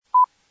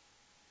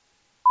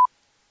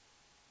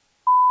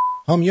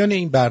حامیان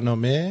این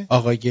برنامه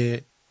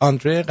آقای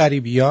آندره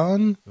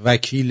غریبیان،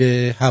 وکیل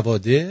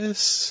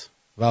حوادث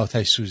و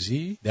آتش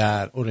سوزی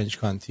در اورنج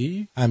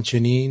کانتی،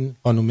 همچنین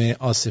خانم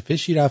آصفه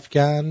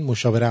شیرافکن،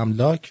 مشاور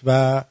املاک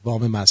و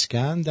وام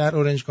مسکن در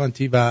اورنج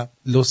کانتی و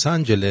لس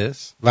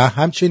آنجلس، و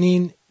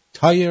همچنین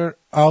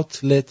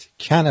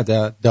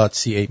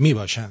tireoutletcanada.ca می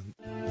باشند.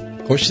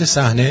 پشت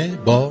صحنه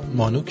با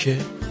مانوک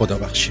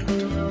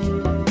خدابخشیان.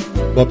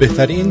 با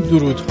بهترین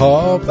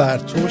درودها بر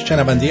تو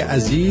شنونده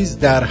عزیز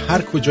در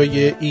هر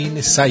کجای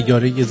این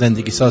سیاره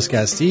زندگی ساز که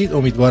هستید.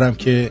 امیدوارم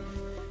که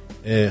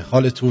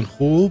حالتون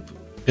خوب،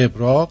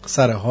 قبراق،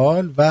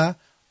 سرحال و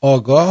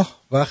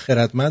آگاه و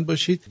خردمند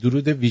باشید.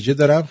 درود ویژه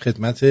دارم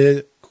خدمت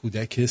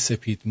کودک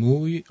سپید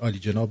موی عالی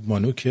جناب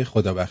مانوک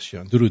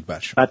خدابخشیان. درود بر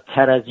شما.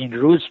 بدتر از این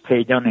روز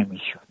پیدا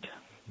نمیشد.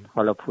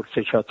 حالا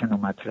پرسشاتون رو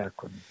مطرح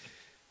کنید.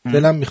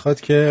 دلم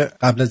میخواد که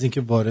قبل از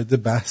اینکه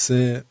وارد بحث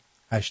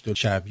هشت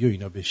شعبی و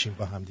اینا بشیم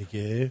با هم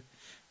دیگه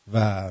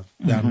و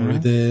در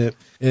مورد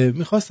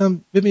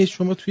میخواستم ببینید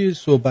شما توی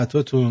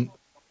صحبتاتون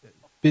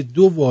به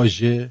دو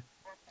واژه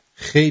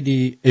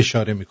خیلی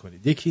اشاره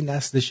میکنید. یکی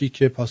نسل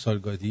شیک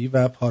پاسارگادی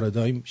و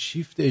پارادایم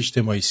شیفت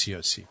اجتماعی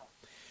سیاسی.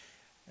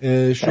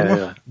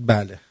 شما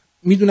بله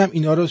میدونم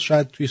اینا رو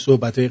شاید توی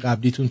صحبتهای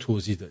قبلیتون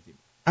توضیح دادیم،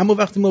 اما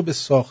وقتی ما به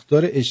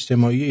ساختار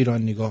اجتماعی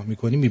ایران نگاه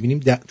میکنیم میبینیم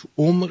تو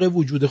عمق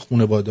وجود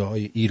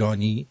خانواده‌های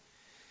ایرانی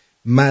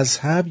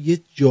مذهب یه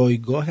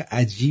جایگاه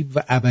عجیب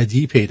و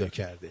ابدی پیدا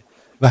کرده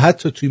و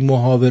حتی توی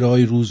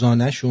محاوره‌های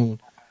روزانه‌شون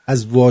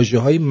از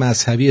واژه‌های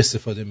مذهبی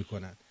استفاده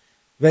میکنن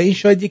و این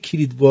شاید یک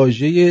کلید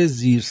واژه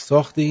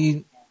زیرساخت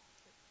این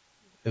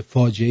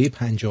فاجعه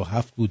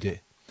 57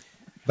 بوده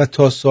و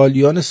تا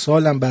سالیان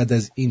سالم بعد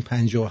از این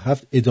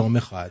 57 ادامه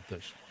خواهد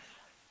داشت.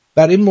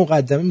 برای این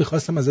مقدمه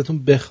میخواستم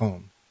ازتون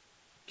بخوام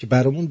که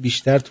برامون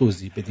بیشتر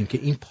توضیح بدیم که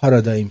این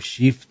پارادایم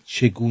شیفت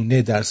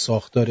چگونه در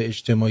ساختار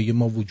اجتماعی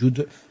ما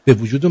به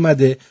وجود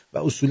اومده و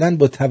اصولاً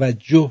با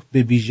توجه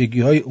به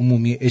ویژگی‌های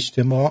عمومی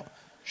اجتماع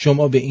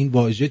شما به این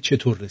واژه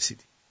چطور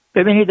رسیدید؟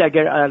 ببینید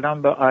اگر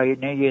الان به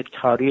آینه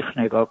تاریخ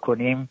نگاه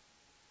کنیم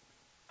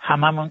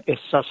هممون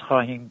احساس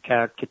خواهیم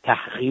کرد که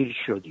تحقیر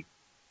شدیم،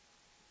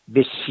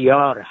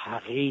 بسیار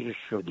حقیر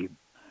شدیم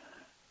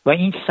و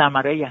این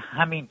ثمره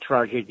همین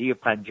تراژدی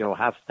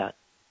 57 است.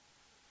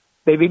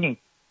 ببینید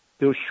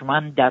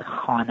دشمن در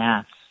خانه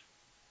است.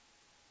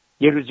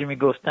 یه روزی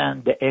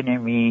میگفتن the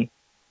enemy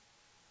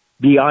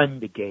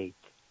beyond the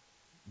gate.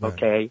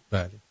 اوکی؟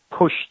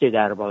 پشت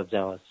دروازه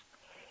است.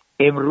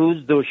 امروز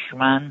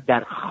دشمن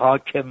در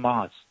خاک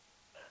ماست.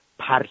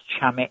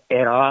 پرچم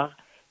عراق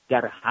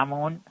در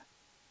همون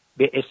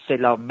به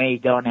اصطلاح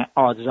میدان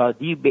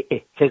آزادی به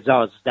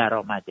اهتزاز در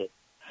آمده.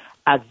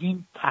 از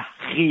این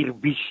تحقیر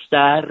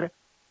بیشتر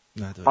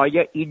نداره.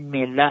 آیا این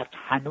ملت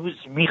هنوز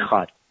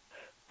میخواد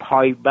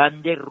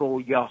پایبند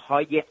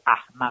رویاهای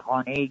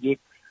احمقانه یک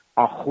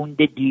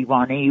آخوند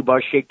دیوانه‌ای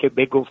باشه که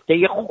به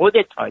گفته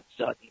خود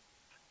تاج‌زاده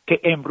که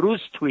امروز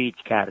توییت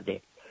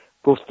کرده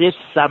گفته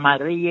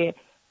ثمره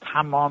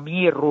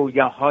تمامی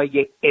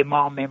رویاهای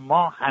امام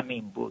ما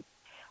همین بود،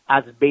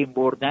 از بین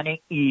بردن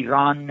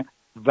ایران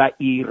و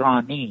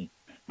ایرانی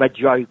و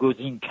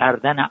جایگزین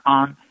کردن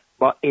آن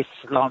با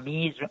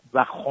اسلامیسم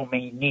و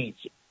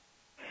خمینیسم.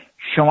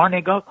 شما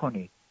نگاه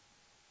کنید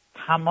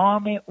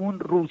تمام اون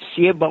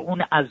روسیه با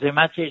اون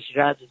عظمتش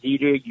رد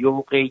زیر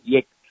یوغ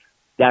یک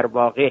در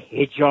واقع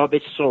حجاب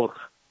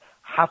سرخ.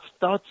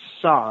 70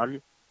 سال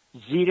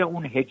زیر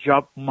اون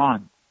حجاب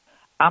ماند،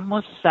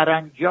 اما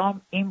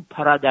سرانجام این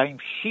پارادایم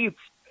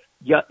شیفت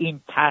یا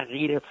این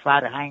تغییر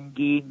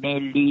فرهنگی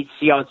ملی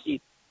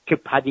سیاسی که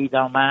پدید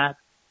آمد،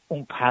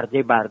 اون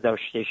پرده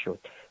برداشته شد،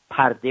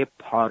 پرده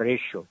پاره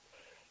شد.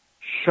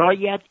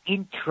 شاید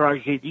این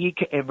تراژدی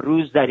که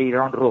امروز در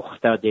ایران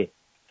رخ داده،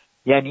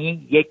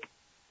 یعنی یک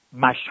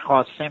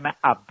مشقاسم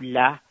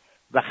ابله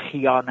و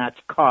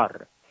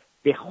خیانتکار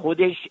به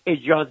خودش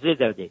اجازه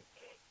داده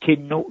که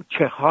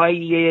نوچه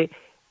های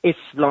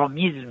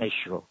اسلامیزمش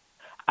رو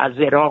از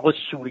عراق و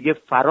سوریه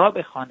فرا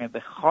بخوانه به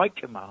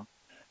خاک ما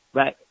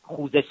و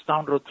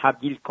خوزستان رو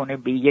تبدیل کنه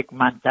به یک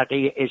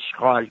منطقه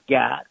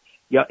اشغالگر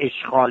یا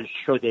اشغال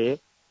شده.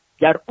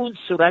 در اون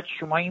صورت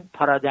شما این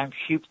پارادایم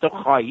شیفت رو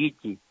خواهید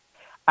دید.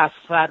 از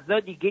فردا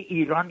دیگه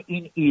ایران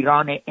این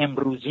ایران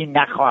امروزی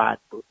نخواهد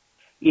بود.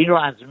 این رو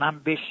از من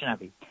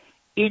بشنوید.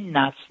 این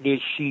نسل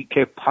شیک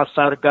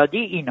پاسارگادی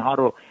اینها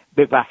رو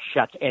به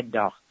وحشت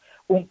انداخت.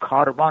 اون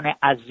کاروان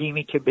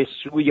عظیمی که به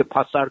سوی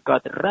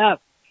پاسارگاد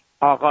رفت،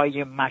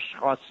 آقای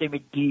مشقاسم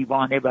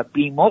دیوانه و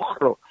بیمخ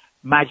رو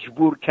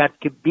مجبور کرد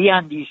که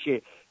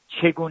بیاندیشه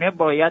چگونه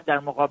باید در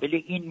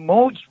مقابل این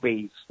موج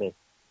بایسته.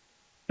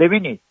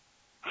 ببینید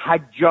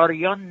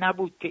حجاریان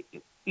نبود که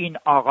این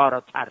آقا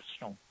را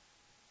ترسون،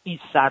 این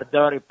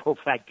سردار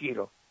پفکی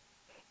رو،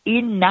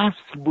 این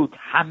نسل بود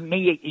همه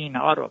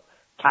اینها رو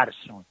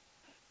ترسون.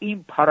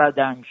 این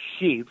پارادایم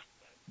شیفت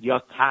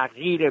یا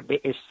تغییر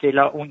به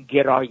اصطلاح اون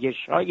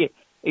گرایش‌های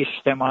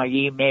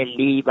اجتماعی،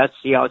 ملی و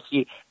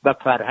سیاسی و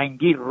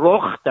فرهنگی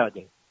رخ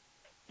داده.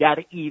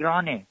 در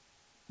ایران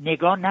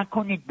نگاه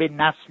نکنید به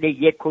نسل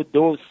 1 و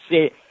 2 و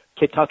 3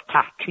 که تا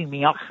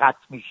تحکیمیا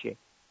ختم میشه.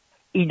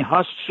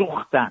 اینها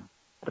سوختن،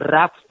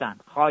 رفتن.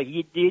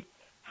 خواهید دید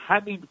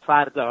همین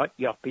فردا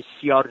یا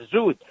بسیار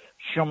زود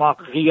شما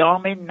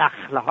قیام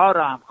نخلها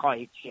را هم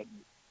خواهید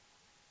شنید.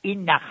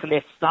 این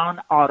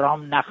نخلستان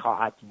آرام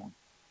نخواهد موند.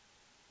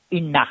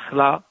 این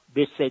نخلا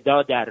به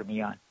صدا در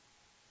میان.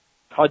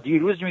 تا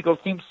دیروز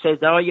میگفتیم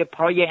صدای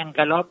پای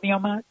انقلاب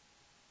میامد،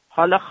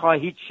 حالا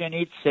خواهید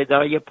شنید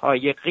صدای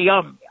پای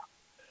قیام میاد.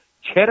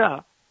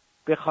 چرا؟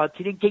 به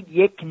خاطر اینکه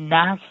یک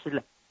نسل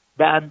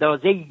به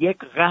اندازه یک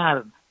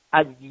قرن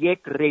از یک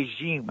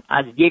رژیم،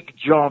 از یک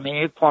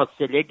جامعه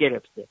فاصله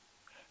گرفته.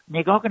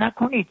 نگاه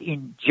نکنید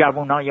این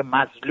جوانای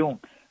مظلوم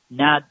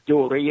نه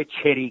دوره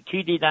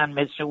چریکی دیدن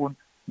مثل اون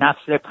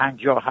نسل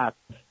 57.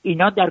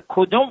 اینا در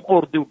کدوم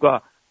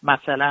اردوگاه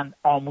مثلا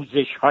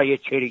آموزش های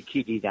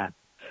چریکی دیدن؟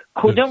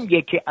 کدوم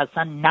یکی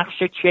اصلا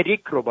نقش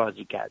چریک رو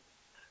بازی کرد؟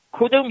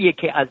 کدوم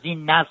یکی از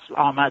این نسل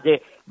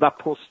آمده و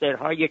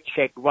پوسترهای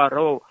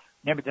چگوارو،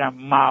 نمیدونم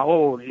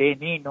ماو،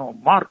 لنین و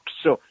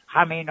مارکس و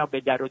همه اینا به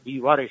در و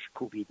دیوارش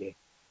کوبیده؟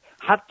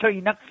 حتی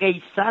اینا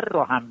قیصر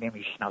رو هم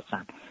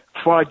نمیشناسن.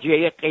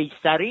 فاجعه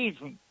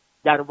قیصریسم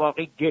در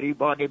واقع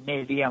گریبان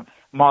ملی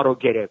ما رو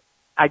گرفت.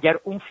 اگر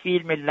اون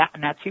فیلم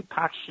لعنتی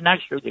پخش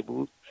نشده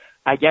بود،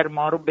 اگر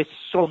ما رو به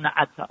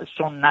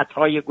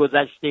سنت‌های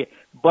گذشته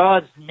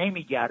باز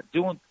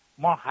نمیگردون،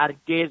 ما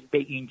هرگز به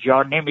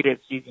اینجا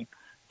نمیرسیدیم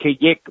که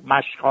یک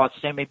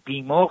مشقاسم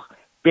بیمخ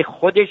به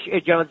خودش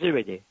اجازه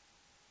بده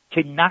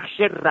که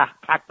نقش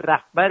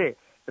رهبر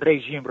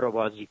رژیم رو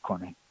بازی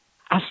کنه.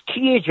 از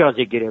کی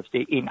اجازه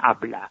گرفته این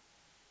ابله؟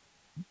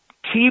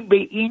 کی به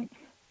این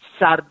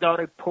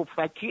سردار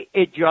پفکی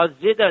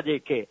اجازه داده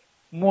که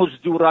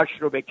مزدوراش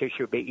رو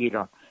بکشه به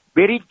ایران؟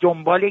 برید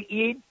دنبال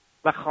این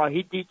و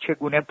خواهید دید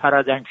چگونه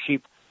پارادایم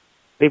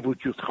به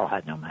وجود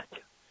خواهد آمد.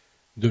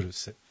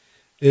 درسته.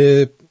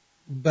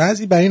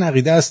 بعضی بر این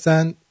عقیده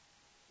هستن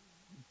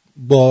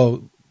با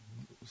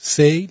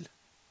سیل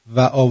و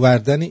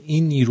آوردن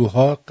این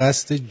نیروها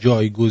قصد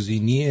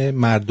جایگزینی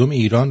مردم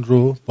ایران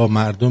رو با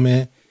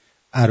مردم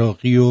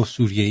عراقی و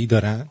سوریه‌ای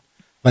دارن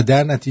و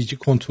در نتیجه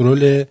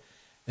کنترل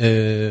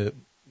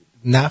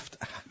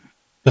نفت،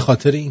 به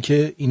خاطر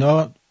اینکه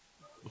اینا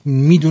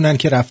میدونن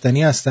که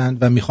رفتنی هستن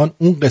و میخوان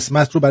اون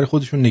قسمت رو برای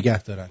خودشون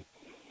نگه دارن.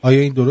 آیا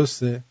این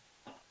درسته؟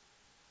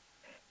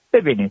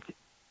 ببینید،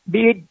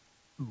 بیاید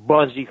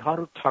بازی ها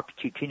رو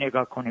تاکتیکی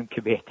نگاه کنیم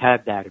که بهتر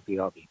در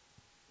بیابیم.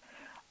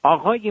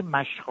 آقای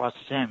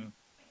مشقاسم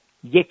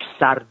یک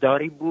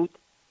سرداری بود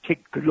که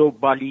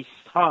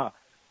گلوبالیست ها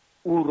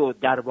او رو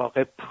در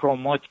واقع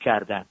پروموت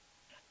کردن.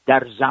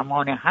 در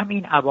زمان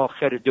همین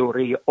اواخر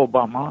دوره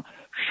اوباما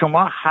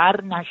شما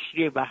هر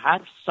نشریه و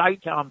هر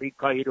سایت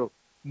آمریکایی رو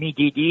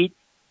میدیدید،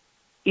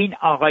 این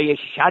آقای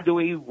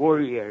شادوی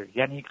واریر،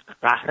 یعنی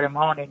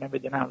قهرمان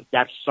نمیدونم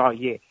در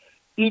سایه،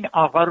 این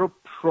آقا رو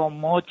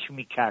پروموت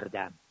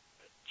میکردن.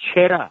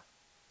 چرا؟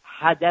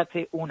 هدف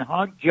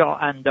اونها جا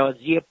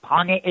اندازی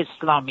پان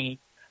اسلامی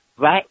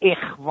و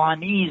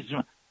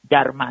اخوانیزم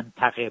در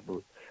منطقه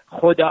بود.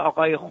 خود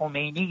آقای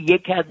خمینی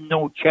یکی از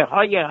نوچه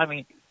های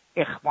همین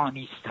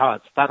اخوانیست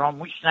هاست.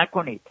 فراموش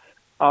نکنید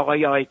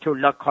آقای آیت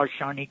الله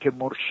کاشانی که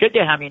مرشد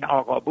همین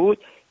آقا بود،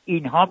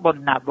 اینها با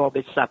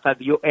نواب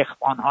صفوی و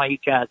اخوان هایی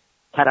که از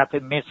طرف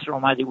مصر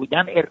اومده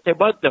بودن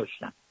ارتباط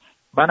داشتن.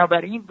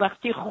 بنابراین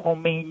وقتی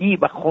خمینی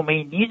و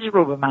خمینیزم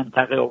رو به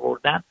منطقه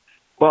آوردن،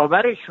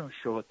 باورشون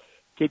شد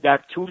که در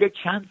طول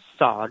چند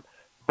سال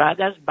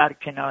بعد از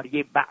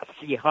برکناری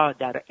بعثی ها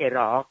در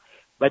عراق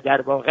و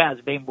در واقع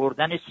از بین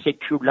بردن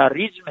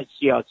سکولاریسم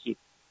سیاسی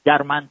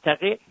در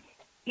منطقه،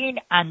 این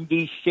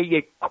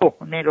اندیشه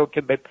کهنه رو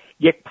که به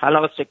یک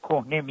پلاس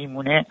کهنه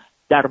میمونه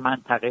در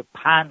منطقه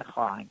پهن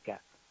خواهند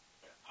کرد.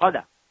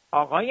 حالا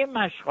آقای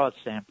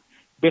مشقاسم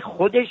به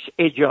خودش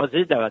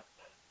اجازه داد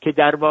که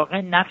در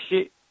واقع نقش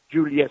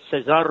جولیوس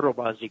سزار رو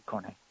بازی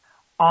کنه.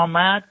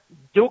 آمد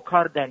دو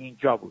کار در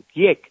اینجا بود.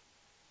 یک،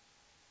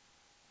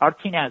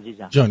 آرتین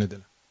عزیزم، جان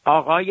دلم،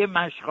 آقای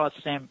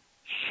مشقاسم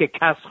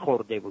شکست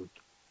خورده بود.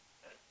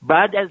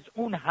 بعد از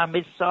اون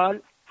همه سال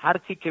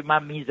حرفی که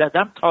من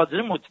میزدم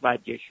تازه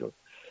متوجه شد،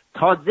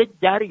 تازه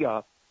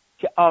دریافت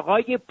که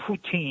آقای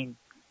پوتین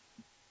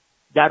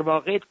در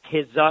واقع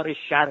تزار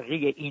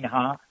شرقی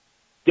اینها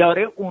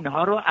داره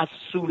اونها رو از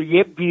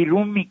سوریه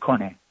بیرون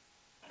میکنه.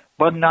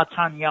 با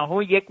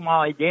نتانیاهو یک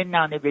معاهده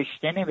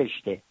نانوشته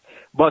نوشته،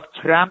 با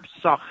ترامپ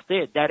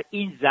ساخته در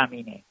این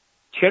زمینه.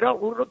 چرا؟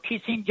 اون رو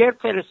کیسینجر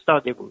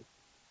فرستاده بود،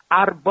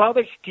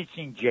 اربابش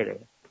کیسینجره.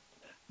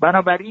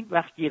 بنابراین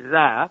وقتی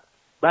رفت،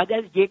 بعد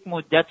از یک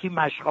مدتی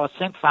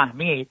مشقاسم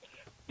فهمید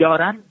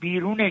دارن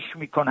بیرونش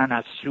میکنن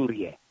از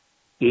سوریه.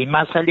 این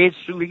مسئله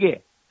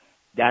سوریه.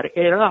 در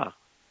عراق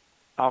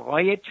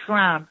آقای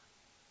ترامپ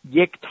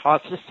یک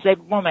تاس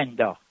سوم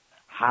انداخت،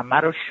 همه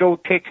رو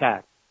شوکه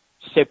کرد،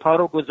 سپاه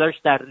رو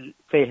گذاشت در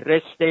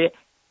فهرست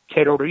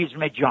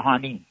تروریسم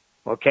جهانی.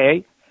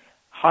 اوکی؟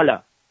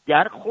 حالا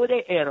در خود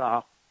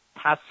عراق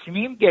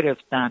تصمیم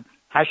گرفتن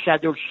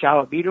حشد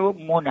الشعبی رو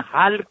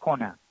منحل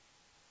کنن.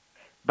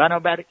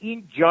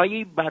 بنابراین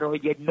جایی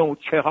برای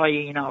نوچه های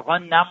این آقا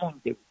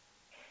نمونده بود.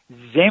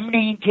 ضمن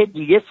این که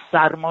دیگه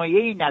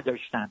سرمایه‌ای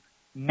نداشتن،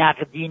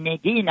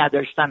 نقدینگی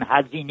نداشتن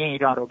هزینه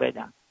ایران رو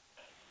بدن.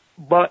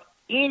 با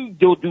این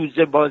دو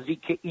دوزه بازی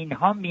که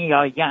اینها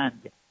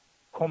میآیند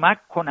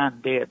کمک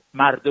کنند به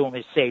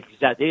مردم سیل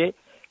زده،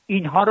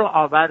 اینها رو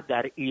آورد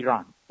در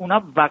ایران.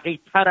 اونا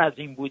وقیح‌تر از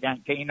این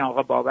بودن که این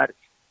آقا باور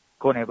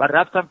کنه و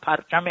رفتن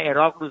پرچم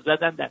عراق رو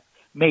زدن در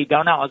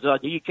میدان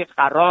آزادی که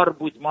قرار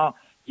بود ما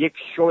یک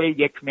شو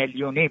 1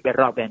 میلیونی به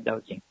راه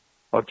بندازیم.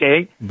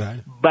 اوکی؟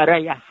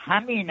 برای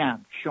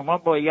همینم شما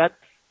باید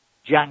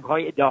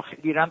جنگ‌های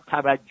داخلی را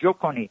توجه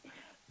کنید.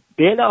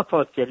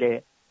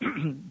 بلافاصله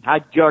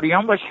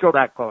حجاریان و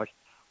شرکاش،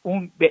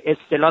 اون به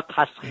اصطلاح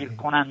تسخیر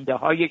کننده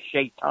های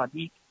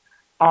شیطانی،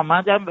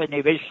 آمدن و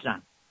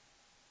نوشتن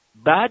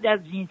بعد از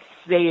این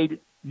سیل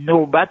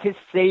نوبت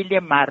سیل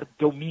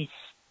مردمی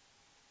است.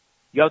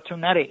 یادتون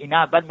نره اینا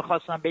اول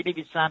میخواستن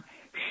بنویسن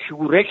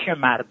شورش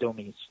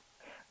مردمی است.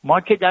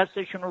 ما که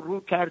دستشون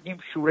رو کردیم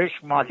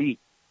شورش مالی،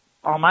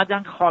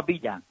 آمدن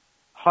خوابیدن،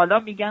 حالا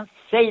میگن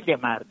سیل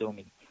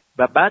مردمی.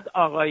 و بعد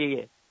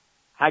آقای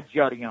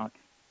حجاریان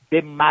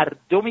به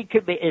مردمی که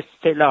به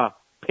اصطلاح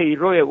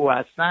پیرو او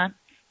هستن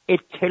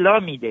اطلاع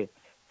میده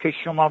که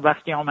شما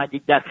وقتی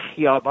آمدید در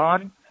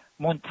خیابان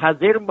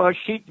منتظر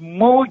باشید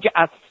موج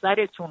از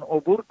سرتون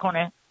عبور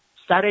کنه،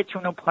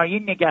 سرتون رو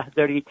پایین نگه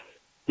دارید،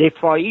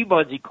 دفاعی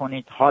بازی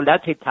کنید،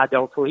 حالت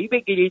تدافعی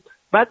بگیرید،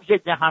 بعد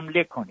ضد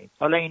حمله کنید.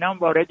 حالا اینا هم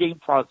وارد این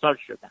فازا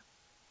شدن.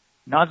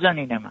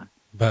 نازنین من،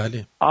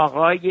 بله،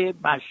 آقای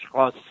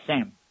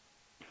مشقاسم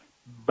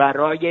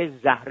برای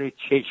زهر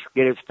چشم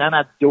گرفتن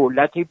از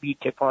دولت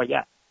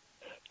بی‌کفایت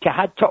که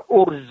حتی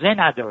ارزه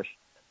نداشت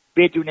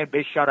بدون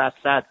بشار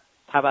اسد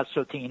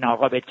توسط این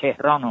آقا به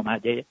تهران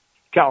اومده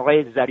که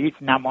آقای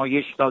ظریف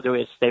نمایش داد و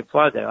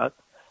استعفا داد،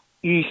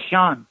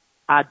 ایشان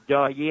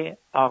ادعای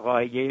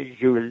آقای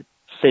ژول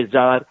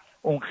سزار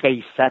اون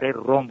قیصر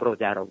روم رو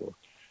در آورد.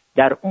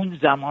 در اون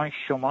زمان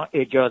شما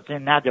اجازه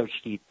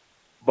نداشتید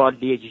با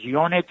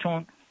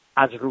لژیونتون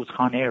از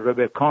رودخانه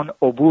ربکان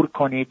عبور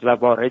کنید و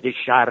وارد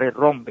شهر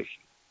روم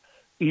بشید.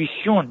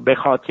 ایشون به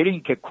خاطر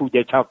اینکه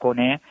کودتا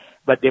کنه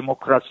و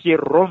دموکراسی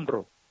روم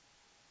رو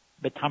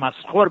به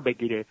تمسخر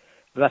بگیره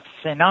و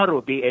سنا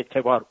رو بی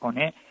اعتبار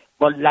کنه،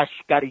 با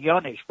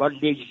لشکریانش با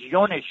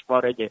لژیونش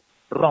وارد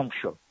روم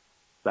شد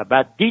و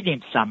بعد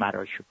دیدیم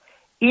ثمراشو.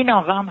 این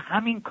آقا هم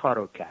همین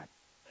کارو کرد،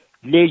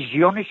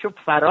 لژیونش رو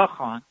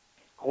فراخواند،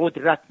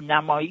 قدرت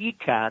نمایی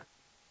کرد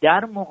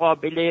در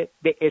مقابل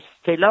به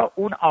اصطلاح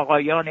اون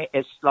آقایان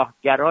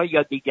اصلاحگرا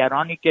یا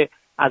دیگرانی که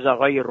از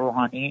آقای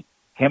روحانی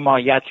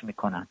حمایت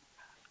میکنن.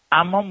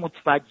 اما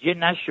متوجه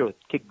نشد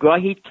که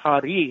گاهی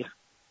تاریخ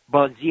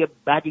بازی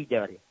بدی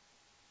داره.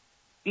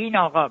 این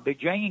آقا به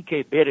جای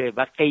اینکه بره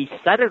و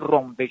قیصر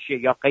روم بشه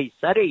یا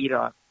قیصر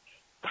ایران،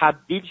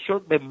 تبدیل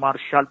شد به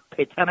مارشال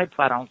پتن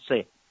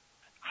فرانسه،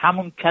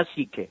 همون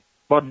کسی که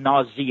با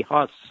نازی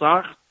ها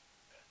ساخت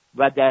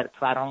و در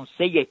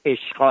فرانسه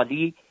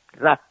اشغالی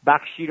رفت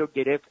بخشی رو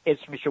گرفت،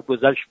 اسمشو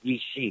گذاشت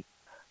ویشی.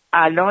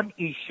 الان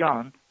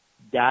ایشان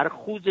در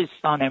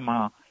خوزستان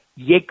ما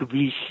یک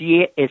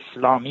ویشی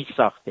اسلامی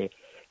ساخته.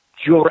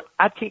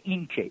 جرأت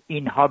این که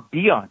اینها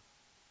بیان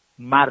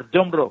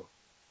مردم رو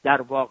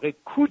در واقع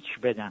کوچ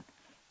بدن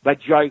و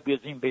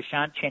جایگزین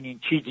بشن چنین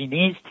چیزی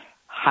نیست.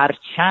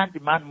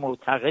 هرچند من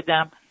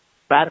معتقدم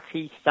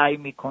برخی سعی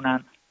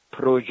میکنن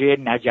پروژه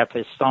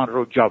نجفستان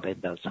رو جا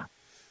بندازن.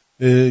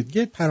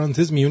 یه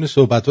پرانتز میون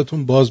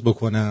صحبتاتون باز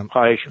بکنم.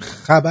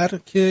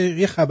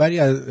 یه خبری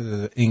از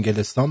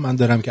انگلستان من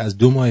دارم که از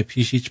 2 ماه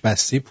پیش هیچ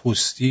بسته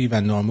پستی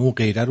و نامه و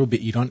غیره رو به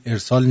ایران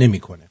ارسال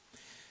نمیکنه.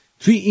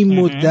 توی این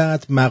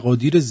مدت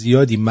مقادیر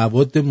زیادی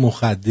مواد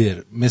مخدر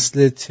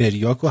مثل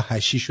تریاک و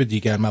حشیش و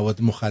دیگر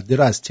مواد مخدر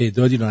رو از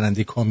تعدادی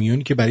راننده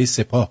کامیونی که برای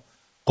سپاه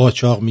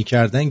قاچاق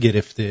میکردن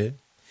گرفته.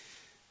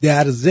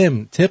 در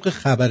ضمن طبق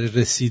خبر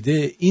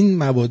رسیده این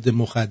مواد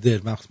مخدر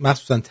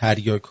مخصوصا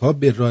تریاک ها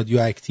به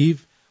رادیواکتیو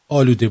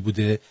آلوده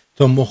بوده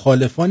تا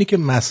مخالفانی که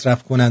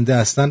مصرف کننده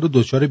هستن رو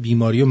دچار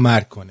بیماری و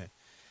مرگ کنه.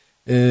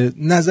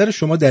 نظر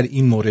شما در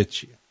این مورد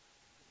چیه؟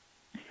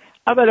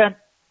 اولا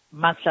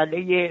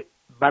مسئله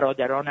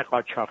برادران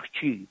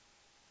قاچاقچی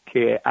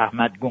که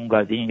احمد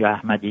گونگادین یا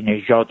احمدی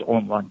نژاد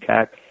عنوان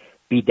کرد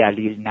بی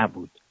دلیل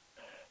نبود.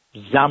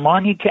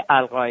 زمانی که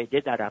القاعده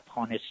در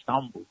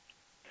افغانستان بود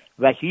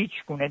و هیچ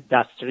گونه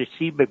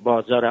دسترسی به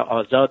بازار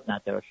آزاد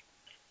نداشت،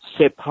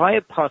 سپاه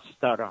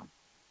پاسداران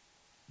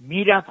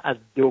میرفت از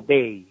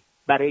دبی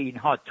برای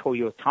اینها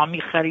تویوتا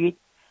میخرید،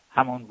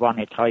 همون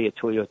وانت های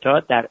تویوتا،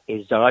 در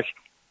ازاش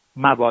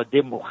مواد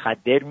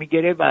مخدر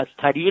میگیره و از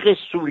طریق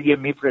سوریه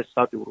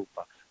میفرستاد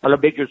اروپا، حالا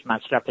به جز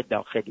مصرف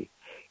داخلی.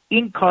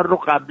 این کار رو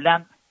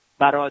قبلا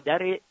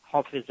برادر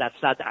حافظ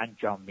اسد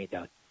انجام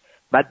میداد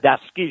و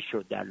دستگیر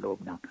شد در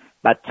لبنان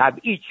و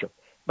تبعید شد.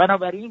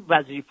 بنابراین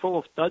وظیفه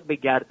افتاد به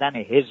گردن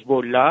حزب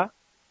الله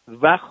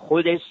و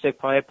خود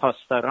سپاه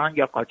پاسداران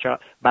یا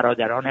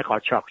برادران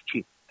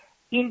قاچاقچی.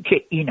 این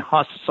که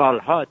اینها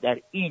سالها در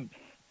این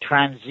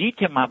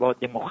ترانزیت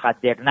مواد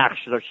مخدر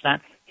نقش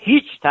داشتن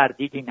هیچ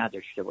تردیدی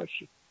نداشته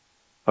باشید.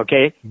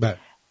 اوکی؟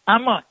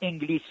 اما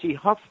انگلیسی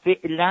ها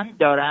فعلا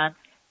دارن،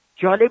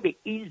 جالب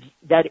این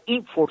در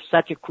این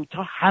فرصت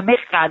کوتاه همه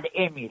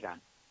قلعه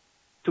میرن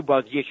تو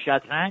بازی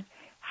شطرنج،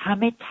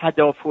 همه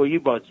تدافعی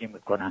بازی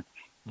میکنن،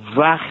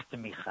 وقت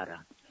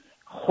میخرن.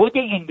 خود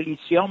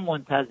انگلیسی ها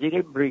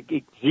منتظر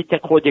برگزیت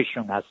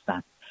خودشون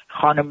هستن.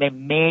 خانم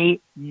می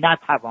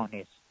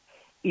نتوانست.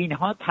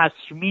 اینها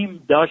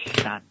تصمیم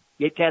داشتن،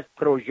 یکی از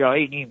پروژه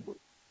های این بود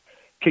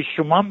که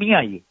شما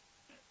میایی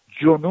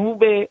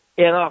جنوب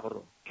عراق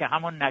رو که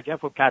همون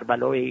نجف و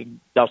کربلا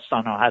این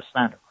داستان ها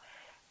هستن،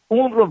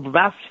 اون رو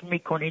وصل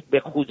میکنید به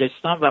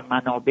خوزستان و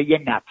منابع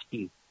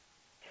نفتی،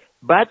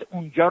 بعد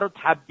اونجا رو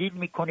تبدیل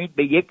میکنید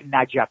به یک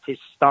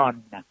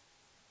نجفستان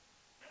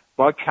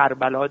با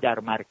کربلا در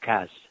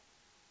مرکز.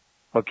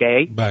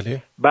 اوکی؟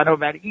 بله.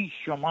 بنابراین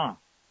شما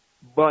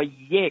با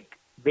یک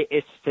به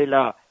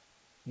اصطلاح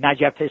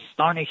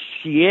نجفستان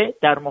شیعه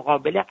در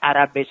مقابل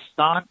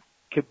عربستان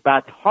که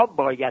بعدها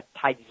باید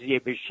تجزیه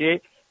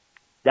بشه،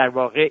 در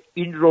واقع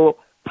این رو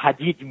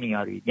پدید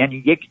میارید،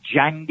 یعنی یک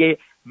جنگ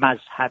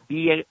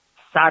مذهبی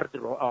سرد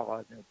رو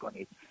آغاز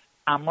میکنید.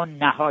 اما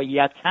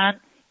نهایتاً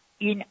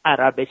این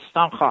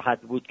عربستان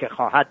خواهد بود که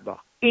خواهد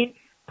باخت. این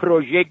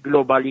پروژه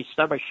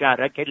گلوبالیستا و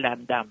شهرک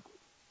لندن بود.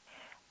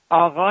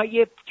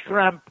 آقای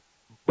ترامپ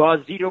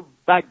بازی رو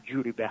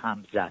بدجوری به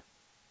هم زد،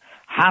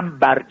 هم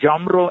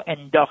برجام رو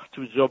انداخت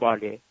تو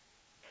زباله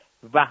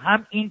و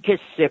هم این که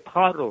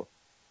سپاه رو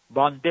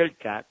باندل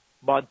کرد،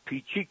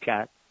 باندپیچی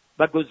کرد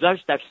و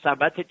گذاشت در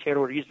سبد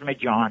تروریسم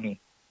جهانی.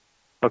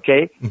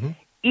 اوکی؟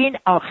 این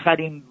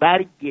آخرین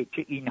برگی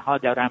که اینها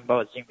دارن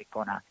بازی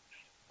میکنن.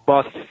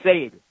 با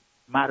سیل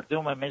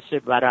مردم مثل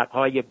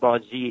ورقهای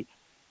بازی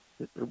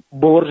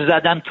بر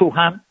زدن تو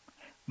هم،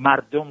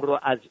 مردم رو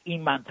از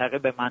این منطقه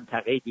به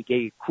منطقه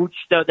دیگه کوچ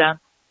دادن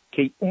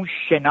که اون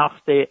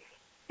شناخت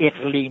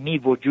اقلیمی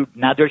وجود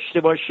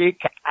نداشته باشه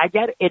که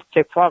اگر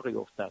اتفاقی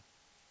افتاد،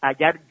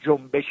 اگر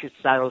جنبش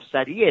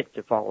سراسری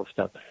اتفاق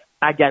افتاد،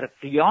 اگر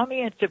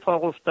قیامی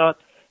اتفاق افتاد،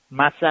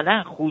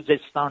 مثلا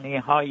خوزستانی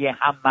های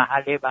هم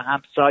محله و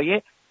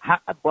همسایه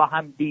با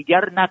هم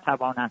دیگر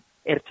نتوانند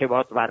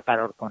ارتباط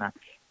برقرار کنند.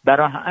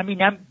 برای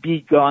همینم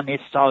بیگانه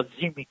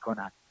سازی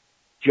میکنن،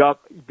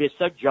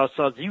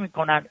 جاسازی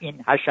میکنن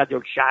این حشد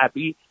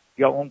الشعبی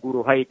یا اون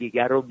گروه های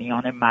دیگر رو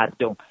میان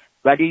مردم.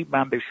 ولی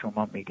من به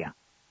شما میگم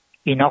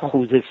اینا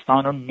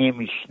خوزستان رو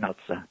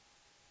نمیشناسن.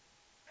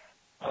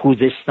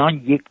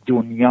 خوزستان یک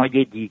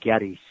دنیای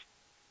دیگری است.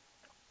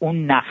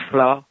 اون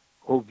نخلا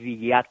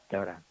هویت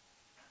دارن،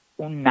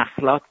 اون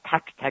نخلا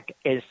تک تک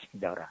اسم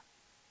دارن.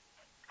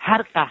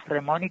 هر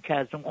قهرمانی که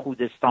از اون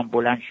خوزستان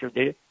بلند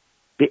شده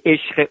به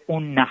عشق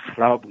اون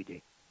نخلا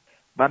بوده.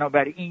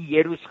 بنابراین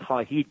یه روز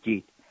خواهید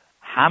دید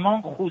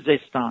همان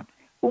خوزستان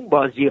اون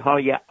بازی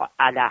های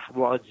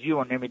الهوازی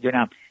و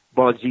نمیدونم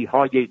بازی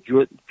های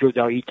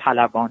جدایی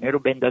طلبانه رو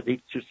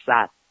بندازید تو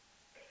سر.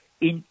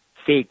 این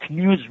فیک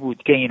نیوز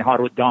بود که اینها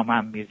رو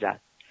دامن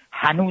میزد،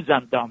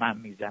 هنوزم دامن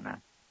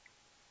میزنن.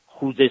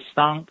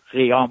 خوزستان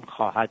قیام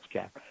خواهد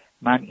کرد.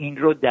 من این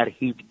رو در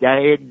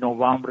 17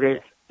 نوامبر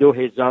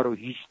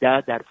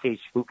 2018 در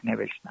فیسبوک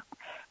نوشتم.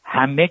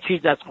 همه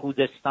چیز از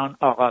خوزستان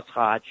آغاز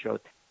خواهد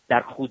شد.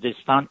 در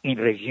خوزستان این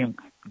رژیم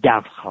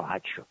دفع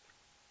خواهد شد.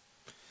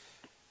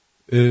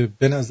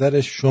 به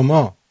نظر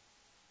شما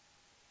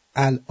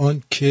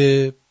الان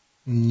که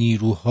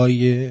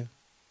نیروهای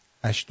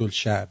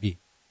حشدالشعبی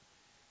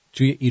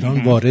توی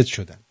ایران وارد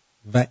شدن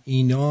و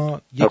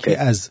اینا یکی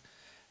از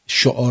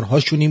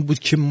شعارهاشون این بود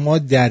که ما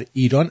در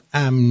ایران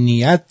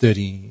امنیت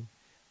داریم،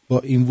 با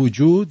این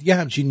وجود یه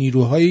همچین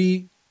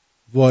نیروهایی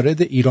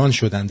وارد ایران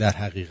شدن، در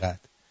حقیقت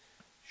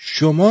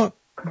شما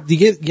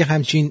دیگه یه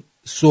همچین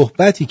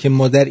صحبتی که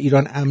ما در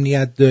ایران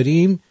امنیت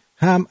داریم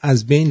هم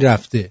از بین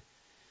رفته.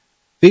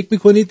 فکر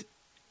میکنید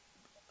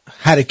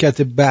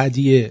حرکت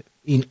بعدی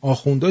این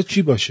آخوندا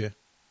چی باشه؟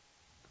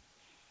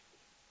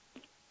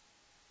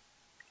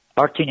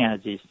 آرتین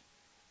عزیز،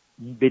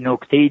 به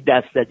نکته‌ای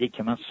دست زدی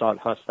که من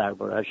سالهاست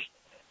دربارش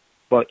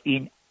با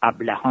این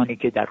ابلهانی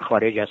که در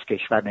خارج از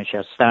کشور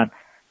نشستن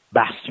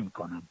بحث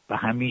میکنم و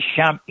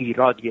همیشه هم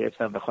ایراد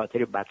گرفتم به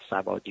خاطر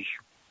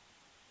بدسوادیشون.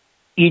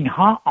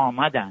 اینها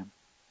آمدن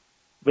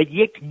و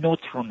یک نوت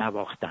رو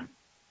نواختن.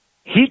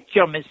 هیچ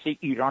جا مثل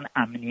ایران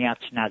امنیت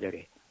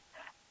نداره.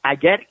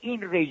 اگر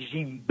این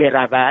رژیم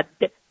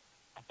برود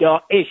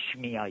داعش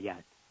می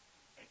آید.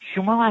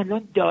 شما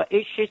الان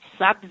داعش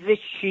سبز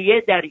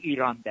شیعه در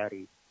ایران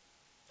دارید.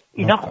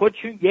 اینا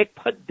خودشون یک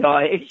پا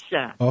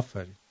داعشن.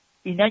 آفرین.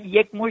 اینا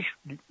یک مش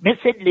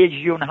مثل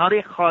لژیون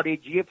های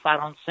خارجی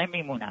فرانسه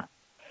میمونن.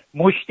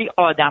 مشتی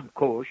آدم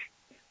کش،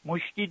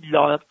 مشتی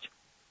لات،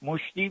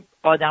 مشتی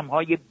آدم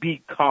های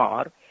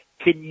بیکار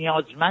که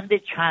نیازمند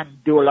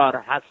چند دلار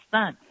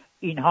هستن،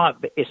 اینها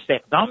به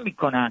استخدام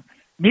میکنن،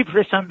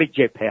 میفرستن به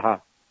جبهه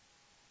ها.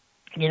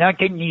 اینا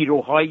که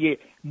نیروهای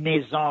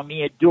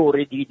نظامی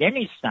دور دیده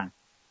نیستن.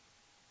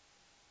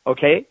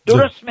 اوکی؟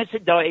 درست مثل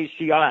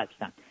داعشی ها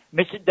هستن.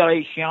 مثل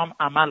داعشی هم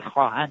عمل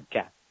خواهند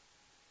کرد.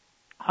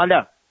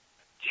 حالا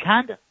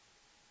چند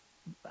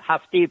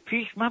هفته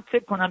پیش من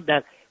فکر کنم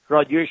در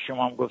رادیو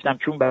شما هم گفتم،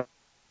 چون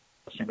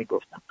قاسمی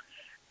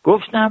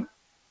گفتم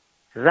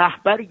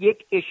رهبر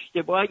یک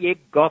اشتباه، یک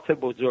گاف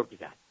بزرگ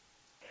زد.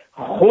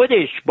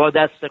 خودش با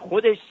دست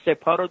خودش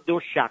سپاه رو 2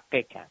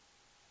 شقه کرد.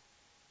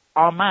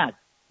 آمد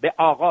به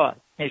آقا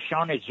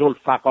نشان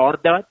ذوالفقار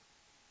داد،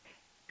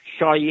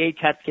 شایعه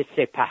کرد که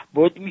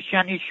سپهبد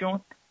میشن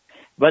ایشون،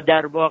 و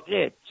در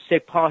واقع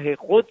سپاه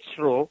قدس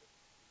رو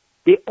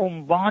به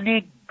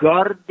عنوان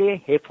گارد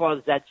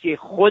حفاظتی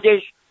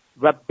خودش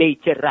و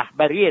بیت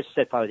رهبری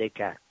استفاده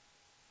کرد.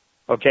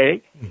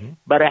 اوکی؟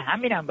 برای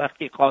همینم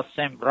وقتی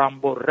قاسم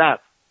رامبو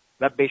رفت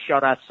و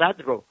بشار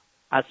اسد رو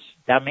از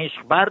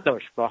دمشق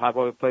برداشت با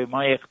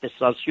هواپیمای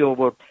اختصاصی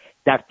آورد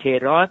در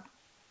تهران،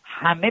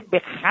 همه به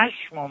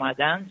خشم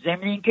اومدن،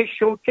 ضمن اینکه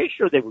شوکه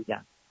شده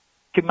بودن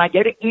که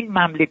مگر این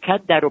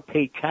مملکت در و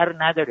پیکر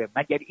نداره؟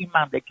 مگر این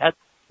مملکت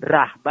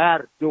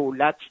رهبر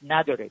دولت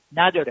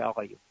نداره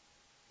آقایون؟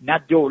 نه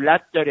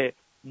دولت داره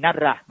نه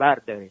رهبر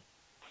داره.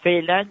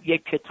 فعلا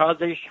یک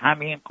کتازش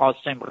همین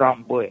قاسم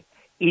رامبوه.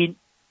 این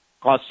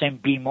قاسم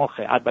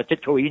بیمخه. البته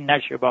توهین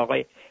نشه با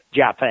آقای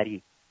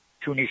جعفری،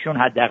 چون ایشون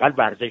حداقل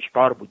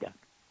ورزشکار بودن.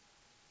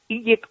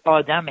 این یک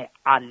آدم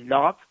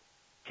علاف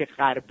که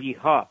غربی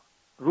ها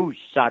روش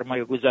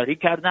سرمایه گذاری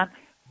کردن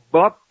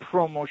با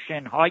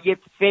پروموشن های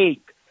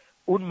فیک.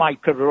 اون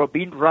مایکل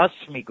روبین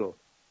راست میگو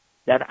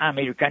در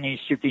امریکن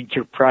اینستیتوت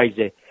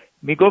انترپرایز،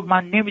 میگو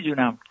من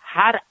نمیدونم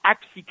هر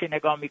عکسی که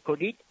نگاه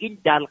میکنید این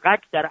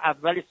دلقک در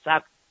اول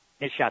صف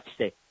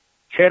نشسته.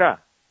 چرا؟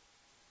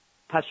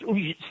 پس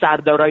اون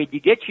سردارای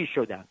دیگه چی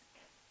شدن؟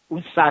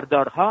 اون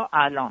سردارها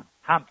الان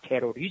هم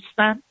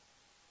تروریستن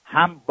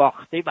هم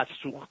باخته و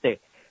سوخته.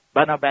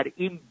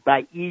 بنابراین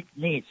بعید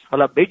نیست،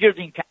 حالا بجز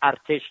این که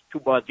ارتش تو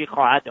بازی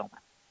خواهد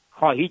آمد،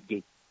 خواهید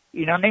دید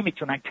اینا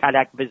نمیتونن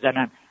کلک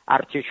بزنن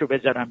ارتشو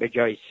بذارن به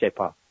جای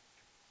سپاه.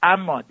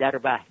 اما در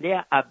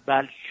وهله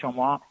اول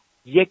شما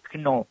یک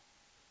نوع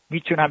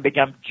میتونم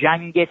بگم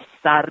جنگ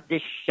سرد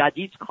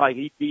شدید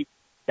خواهید دید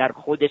در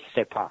خود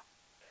سپاه.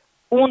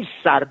 اون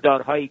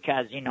سردارهایی که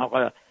از این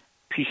آقا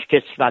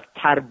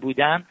پیشکسوت‌تر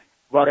بودن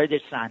وارد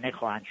صحنه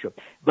خواهند شد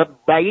و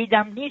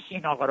بعیدم نیست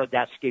این آقا رو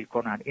دستگیر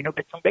کنن. اینو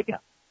بهتون بگم،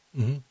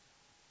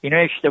 اینو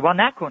اشتباه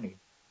نکنید.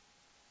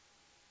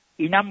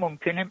 اینم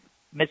ممکنه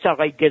مثل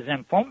آقای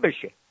گزنفون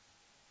بشه.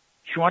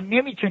 شما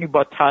نمیتونی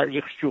با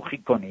تاریخ شوخی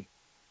کنی،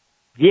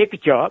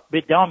 یک جا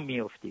به دام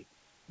میفتی.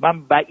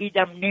 من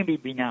بعیدم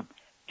نمیبینم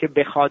که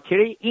به خاطر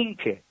این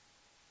که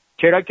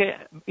چرا که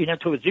اینو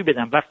توضیح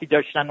بدم، وقتی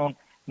داشتن اون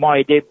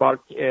معاهده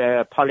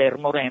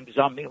پالرمو رو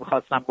امضا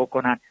میخواستن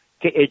بکنن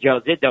که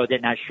اجازه داده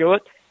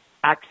نشد،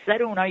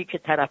 اکثر اونایی که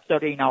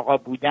طرفدار این آقا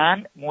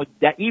بودن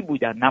مدعی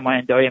بودن،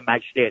 نماینده‌های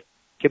مجلس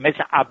که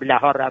مثل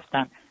ابله‌ها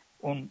رفتن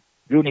اون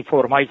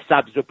یونیفرم‌های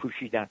سبز رو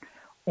پوشیدن،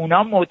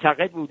 اونا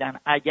معتقد بودن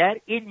اگر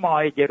این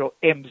معاهده رو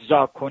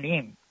امضا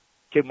کنیم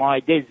که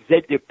معاهده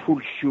ضد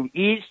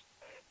پولشویی است،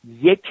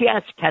 یکی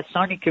از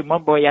کسانی که ما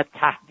باید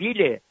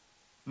تحویل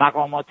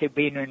مقامات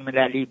بین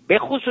المللی به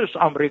خصوص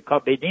آمریکا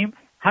بدیم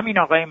همین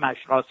آقای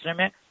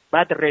مشقاسمه،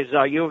 بعد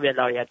رضایی و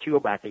ولایتی و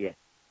بقیه.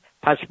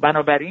 پس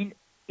بنابراین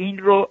این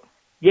رو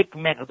یک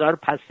مقدار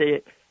پس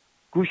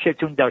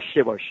گوشتون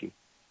داشته باشید.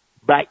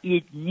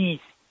 بعید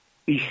نیست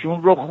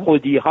ایشون رو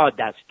خودی ها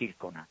دستگیر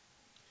کنن.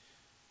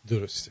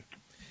 درسته،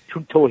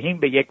 چون توهین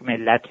به یک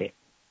ملته.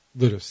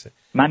 درسته.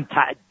 من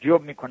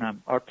تعجب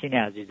میکنم آرتین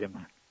عزیز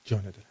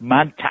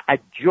من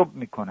تعجب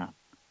میکنم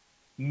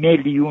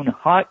میلیون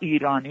ها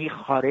ایرانی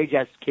خارج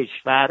از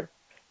کشور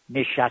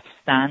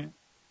نشستن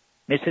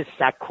مثل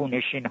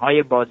سکونشین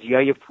های بازی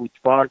های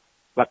فوتبال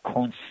و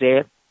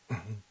کنسرت،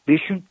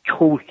 بهشون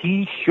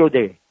توهین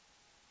شده.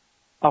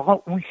 آقا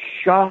اون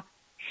شاه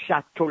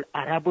شط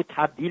العرب رو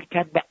تبدیل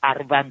کرد به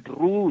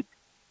اروندرود،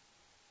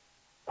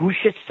 گوش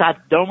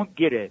صدام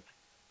گرفت،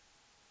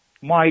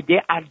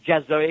 معاهده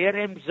الجزایر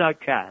امضا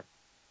کرد،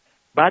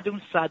 بعد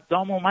اون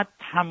صدام اومد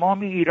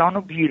تمام ایران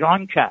رو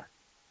ویران کرد.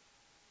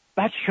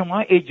 بعد شما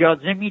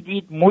اجازه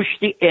میدید مشت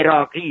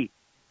عراقی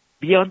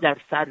بیان در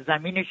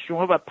سرزمین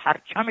شما و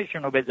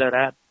پرچمشون رو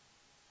بذارن؟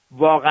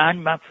 واقعا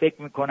من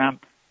فکر میکنم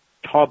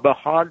تا به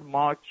حال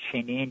ما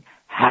چنین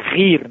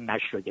حقیر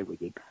نشده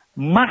بودیم،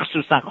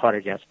 مخصوصا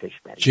خارج از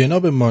کشور.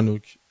 جناب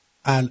مانوک،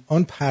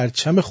 الان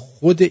پرچم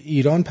خود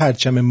ایران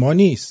پرچم ما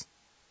نیست.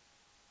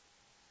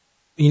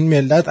 این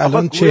ملت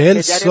الان 40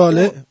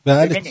 ساله.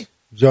 بله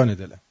جان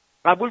دلم،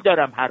 قبول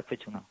دارم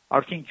حرفتونو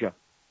آرتین جان.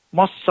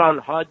 ما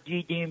سالها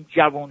دیدیم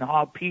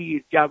جوانها،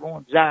 پیر،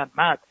 جوان، زن،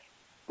 مرد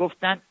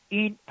گفتن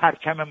این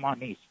پرچم ما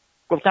نیست.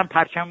 گفتن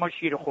پرچم ما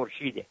شیر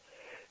خورشیده.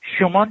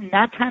 شما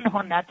نه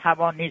تنها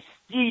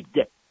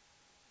نتوانستید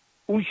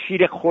اون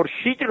شیر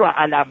خورشید رو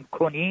علم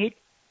کنید،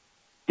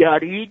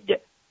 دارید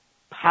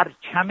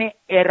پرچم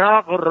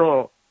عراق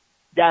رو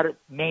در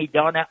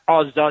میدان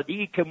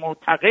آزادی که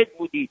معتقد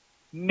بودید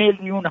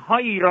میلیون ها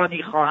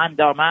ایرانی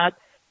خواهند آمد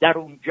در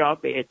اونجا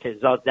به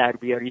اعتزاز در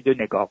بیارید و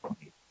نگاه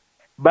کنید.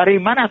 برای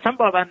من اصلا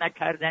باور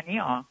نکردنی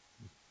ها.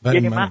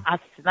 یعنی من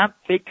اصلا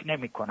فکر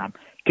نمی کنم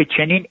که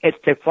چنین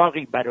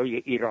اتفاقی برای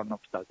ایران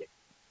افتاده.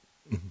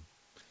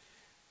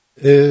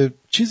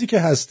 چیزی که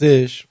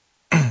هستش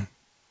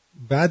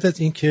بعد از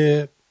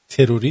اینکه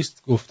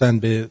تروریست گفتن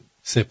به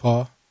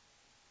سپاه.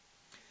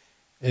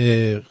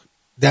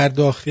 در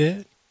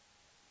داخل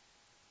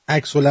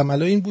عکس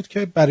العمل این بود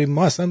که برای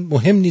ما اصلا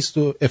مهم نیست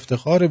و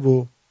افتخاره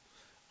و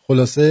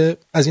خلاصه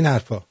از این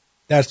حرفا،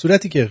 در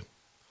صورتی که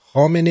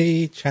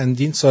خامنه‌ای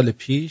چندین سال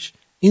پیش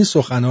این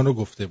سخنان رو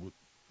گفته بود.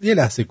 یه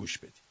لحظه گوش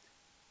بدید.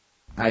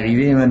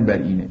 عقیده من بر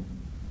اینه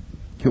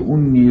که اون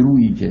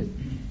نیرویی که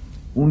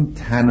اون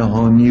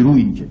تنها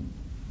نیرویی که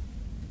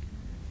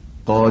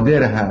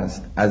قادر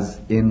هست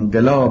از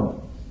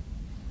انقلاب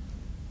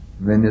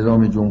و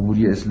نظام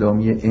جمهوری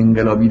اسلامی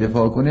انقلابی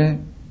دفاع کنه،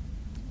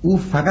 او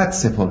فقط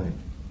سپاهه.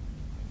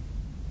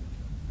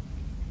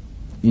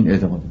 این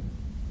اعتقاده.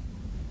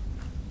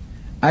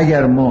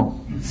 اگر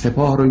ما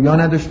سپاه رو یا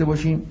نداشته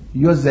باشیم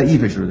یا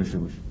ضعیفش رو داشته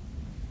باشیم،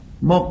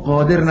 ما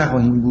قادر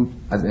نخواهیم بود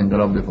از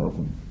انقلاب دفاع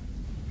کنیم.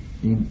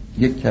 این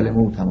یک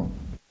کلمه و تمام.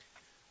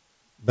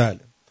 بله،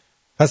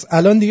 پس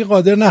الان دیگه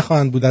قادر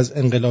نخواهند بود از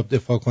انقلاب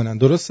دفاع کنن،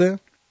 درسته؟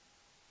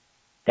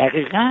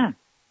 دقیقاً.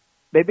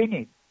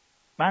 ببینید،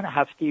 من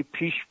هفته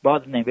پیش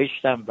باز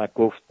نوشتم و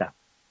گفتم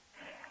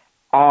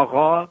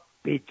آقا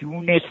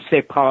بدون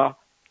سپاه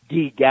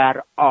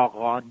دیگر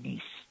آقا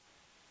نیست.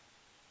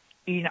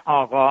 این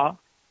آقا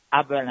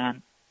اولا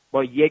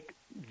با یک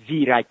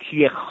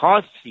زیرکی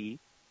خاصی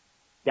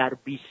در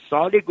 20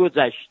 سال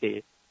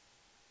گذشته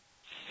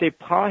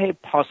سپاه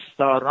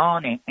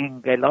پاسداران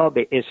انقلاب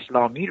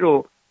اسلامی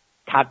رو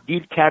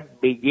تبدیل کرد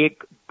به یک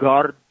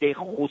گارد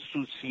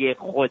خصوصی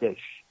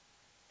خودش.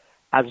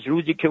 از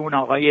روزی که اون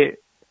آقای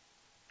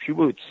چی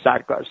بود،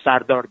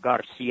 سردار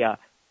گارسیا،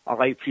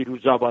 آقای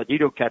فیروزآبادی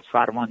رو که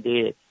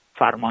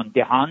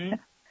فرماندهان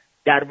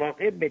در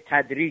واقع به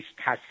تدریج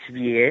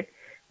تصفیه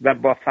و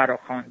با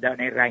فراخواندن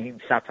رحیم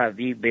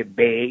صفوی به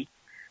بیت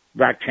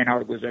و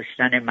کنار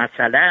گذاشتن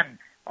مثلا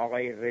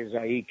آقای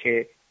رضایی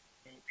که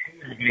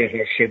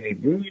هاشمی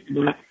بود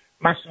و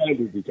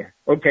مسائل دیگه.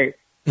 اوکی.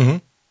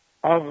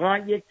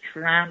 آقای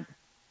ترامپ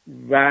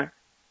و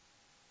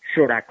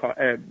شرکا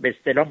به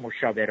اصطلاح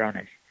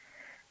مشاورانش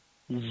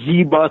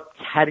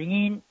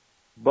زیباترین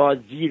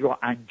بازی رو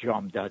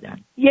انجام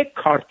دادن. یک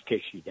کارت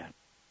کشیدن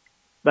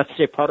و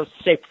سپاه رو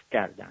صفر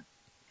کردن.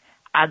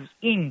 از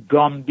این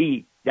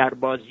گامبی در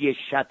بازی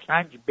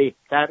شطرنج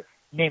بهتر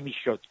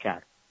نمیشد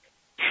کرد.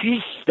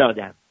 کیش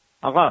دادن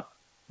آقا،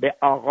 به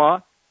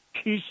آقا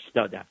کیش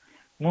دادن.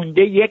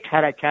 مونده یک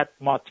حرکت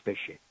مات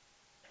بشه.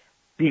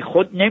 بی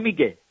خود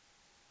نمیگه.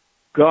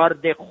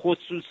 گارد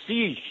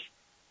خصوصیش،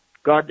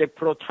 گارد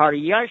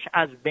پروتاریاش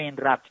از بین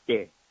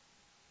رفته.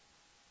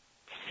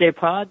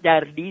 سپاه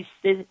در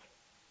لیست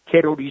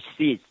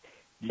تروریستی است.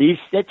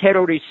 لیست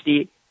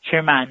تروریستی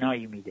چه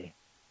معنایی میده؟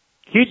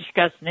 هیچ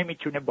کس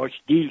نمیتونه باش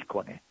دیل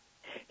کنه.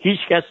 هیچ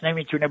کس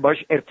نمیتونه باش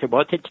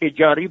ارتباط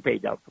تجاری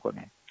پیدا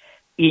کنه.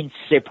 این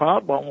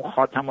سپاه با اون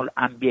خاتم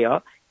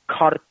الانبیا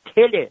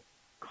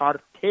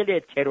کارتل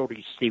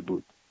تروریستی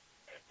بود.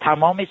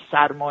 تمام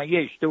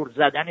سرمایه‌اش، دور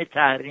زدن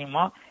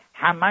تحریما،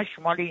 همش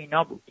مال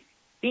اینا بود.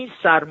 این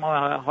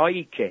سرمایه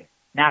هایی که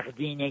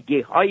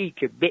نقدینگی هایی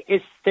که به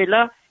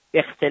اصطلاح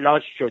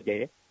اختلاس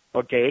شده،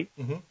 اوکی،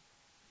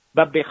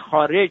 و به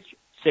خارج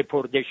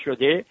سپرده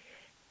شده،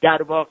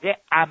 در واقع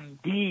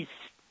عمدی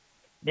است.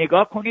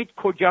 نگاه کنید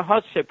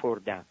کجاها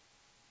سپردن.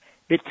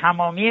 به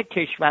تمامی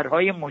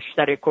کشورهای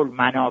مشترک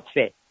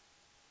المنافع،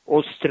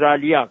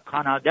 استرالیا،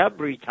 کانادا،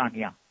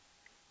 بریتانیا.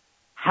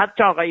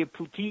 حتی آقای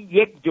پوتین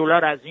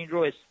 $1 از این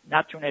رو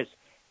نتونست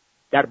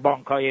در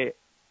بانک‌های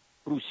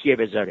روسیه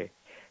بذاره.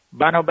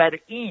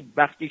 بنابراین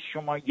وقتی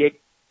شما یک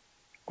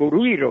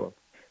گروهی رو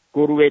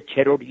گروه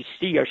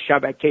تروریستی یا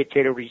شبکه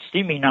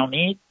تروریستی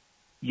مینامید،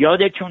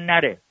 یادتون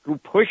نره رو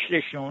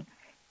پشتشون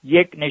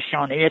یک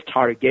نشانه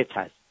تارگت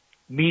هست،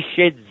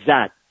 میشه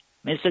زد،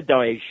 مثل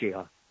داعشی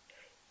ها.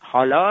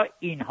 حالا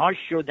اینها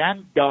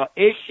شدن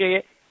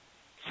داعش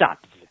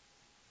سبز.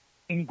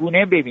 این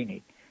گونه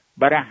ببینید.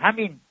 برای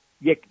همین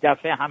یک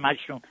دفعه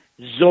همشون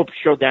ذوب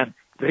شدن،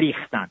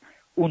 ریختن.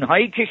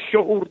 اونهایی که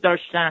شعور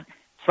داشتن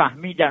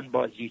فهمیدن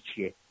بازی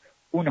چیه.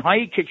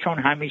 اونهایی که چون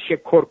همیشه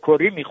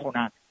کرکری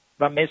میخونن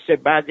و مثل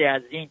بعضی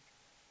از این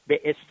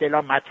به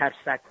اصطلاح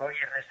مترسک های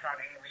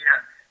رسانه‌ای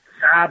میرن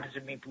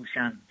سبز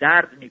میپوشن،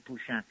 زرد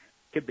میپوشن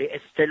که به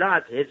اصطلاح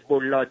از حزب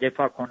الله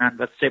دفاع کنن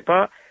و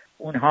سپاه،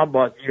 اونها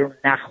بازی رو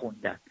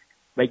نخوندن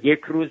و یک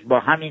روز با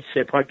همین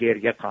سپاه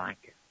گریه خواهند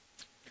کرد.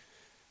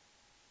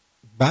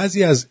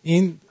 بعضی از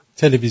این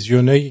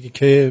تلویزیونایی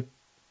که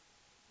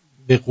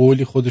به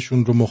قولی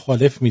خودشون رو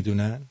مخالف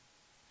میدونن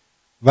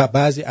و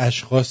بعضی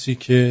اشخاصی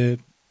که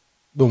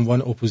به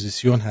عنوان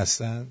اپوزیسیون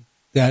هستن،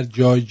 در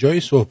جای جای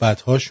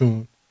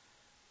صحبت‌هاشون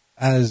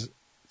از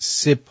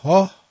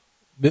سپاه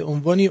به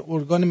عنوان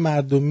ارگان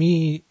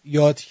مردمی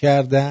یاد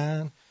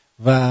کردن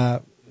و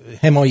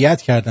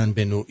حمایت کردن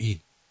به نوعی.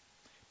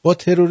 با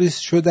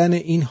تروریست شدن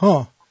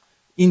اینها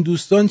این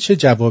دوستان چه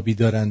جوابی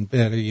دارن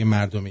برای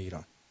مردم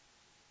ایران؟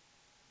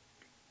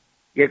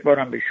 یک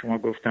بارم به شما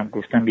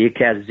گفتم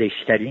یکی از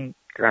زشترین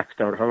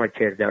رفتارها و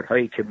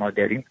کردارهایی که ما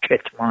داریم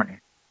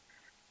کتمانه.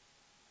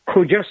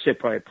 کجا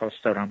سپاه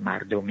پاسداران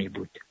مردمی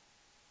بود؟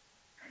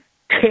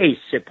 کی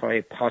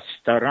سپاه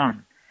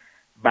پاسداران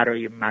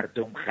برای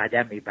مردم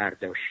قدمی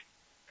برداشت.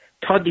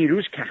 تا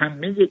دیروز که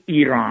همه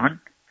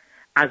ایران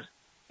از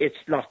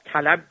اصلاح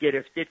طلب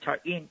گرفته تا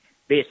این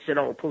به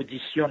اصطلاح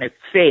اپوزیسیون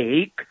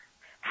فیک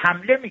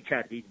حمله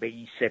میکردید به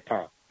این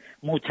سپاه،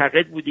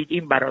 معتقد بودید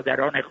این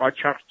برادران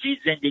قاچاقچی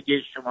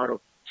زندگی شما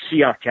رو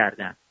سیاه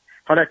کردن.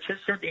 حالا چه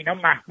شد؟ اینا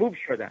محبوب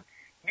شدن.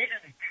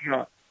 میدونید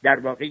کیا در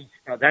واقع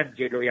ایستادن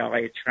جلوی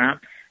آقای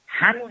ترامپ؟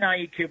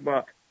 همونایی که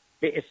با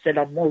به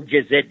اصطلاح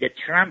موج ضد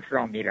ترامپ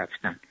را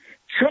میرفتن.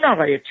 چون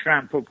آقای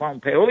ترامپ و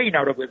پامپئو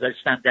اینا رو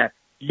گذاشتن در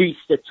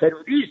لیست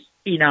تروریست،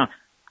 اینا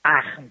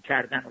اخم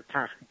کردن و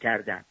تخم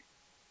کردن.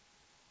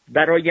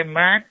 برای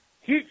من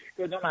هیچ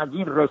کدوم از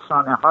این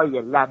رسانه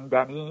های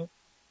لندنی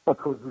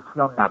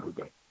اپوزیسیون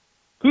نبوده،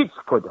 هیچ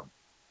کدوم.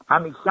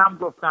 همیشه هم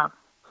گفتم،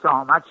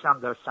 شامتش هم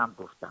داشتم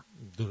گفتم،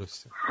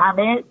 درسته،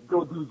 همه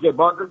دو دیگه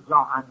باز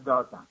جا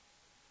اندازن.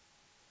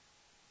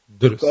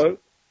 درسته،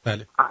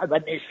 بله. و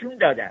نشون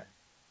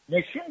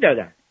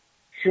دادن.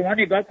 شما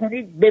نگاه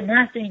کنید، به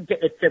محض اینکه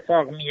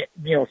اتفاق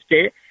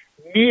میفته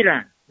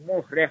میرن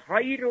مهره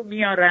هایی رو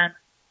میارن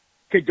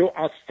که دو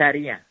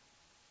آستری هن.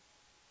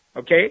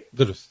 اوکی؟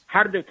 درست.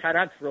 هر دو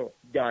طرف رو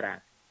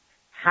دارن.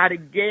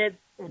 هرگز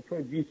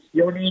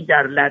اپوزیسیونی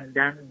در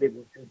لندن به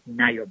وجود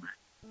نیامد.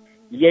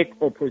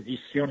 یک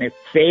اپوزیسیون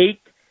فیک،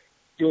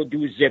 دو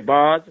دوزه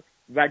باز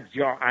و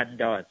جا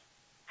انداز.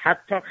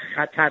 حتی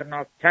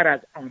خطرناکتر از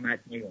آمد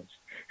نیوز،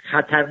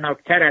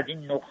 خطرناکتر از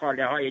این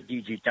نخاله های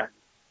دیجیتال،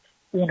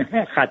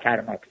 اونها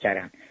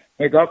خطرناکترن.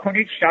 نگاه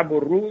کنید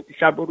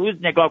شب و روز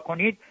نگاه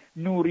کنید،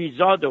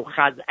 نوریزاد و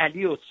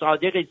خزعلی و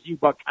صادق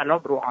زیبا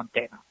کلام رو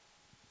آنتنا.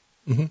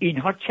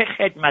 اینها چه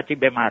خدمتی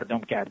به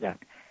مردم کردن؟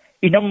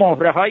 اینا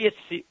مهره های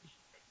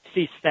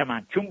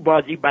سیستمن، چون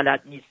بازی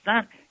بلد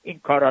نیستن این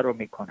کارا رو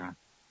میکنن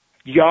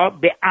یا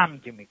به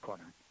عمد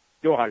میکنن.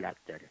 دو حالت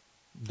داره.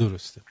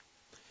 درسته.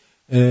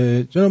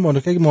 جناب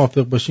مانوک اگه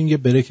موافق باشین یه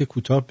بریک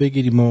کوتاه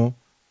بگیریم و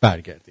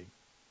برگردیم.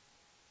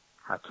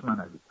 حتما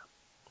عزیزم.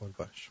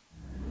 قربانش.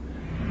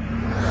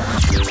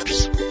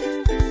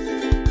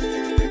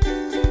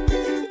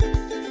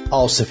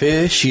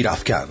 آصفه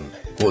شیرافکن،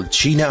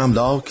 گلچین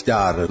املاک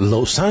در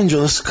لس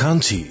آنجلس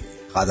کانتی.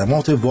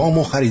 خدمات وام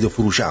و خرید و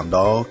فروش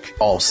املاک.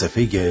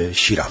 آصفه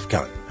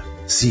شیرافکن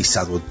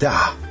 310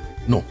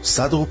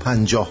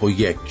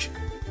 951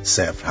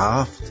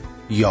 07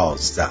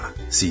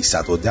 11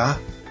 310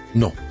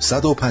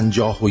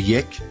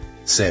 951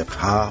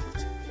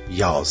 07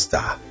 11.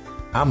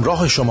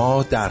 همراه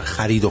شما در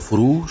خرید و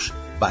فروش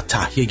و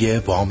تهیه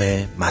وام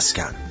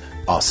مسکن.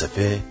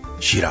 آصفه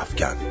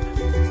شیرافکن.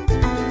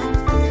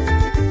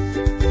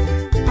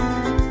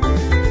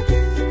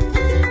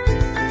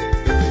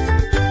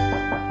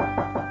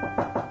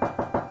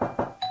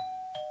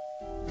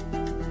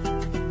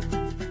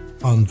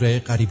 آندره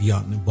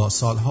قریبیان با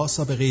سالها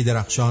سابقه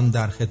درخشان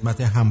در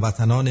خدمت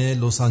هموطنان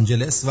لس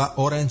آنجلس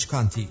و اورنج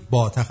کانتی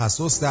با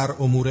تخصص در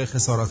امور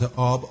خسارات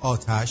آب،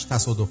 آتش،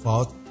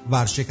 تصادفات،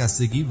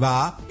 ورشکستگی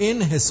و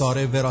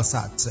انحصار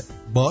وراثت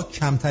با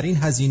کمترین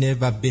هزینه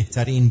و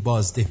بهترین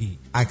بازدهی.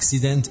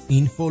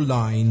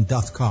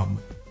 accidentinfoline.com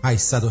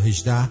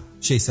 818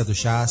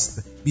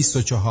 660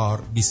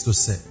 24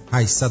 23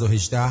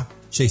 818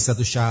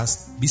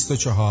 660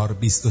 24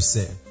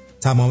 23.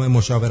 تمام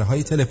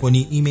مشاوره‌های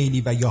تلفنی،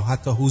 ایمیلی و یا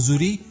حتی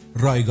حضوری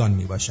رایگان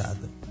میباشد.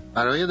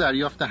 برای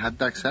دریافت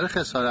حداکثر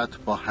خسارت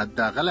با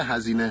حداقل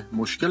هزینه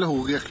مشکل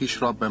حقوقی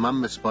خیش را به من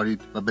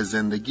مسپارید و به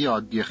زندگی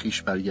عادی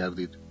خیش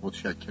برگردید.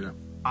 متشکرم.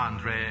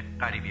 آندره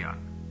قریبیان.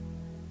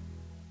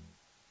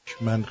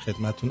 من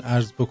خدمتون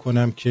عرض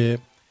بکنم که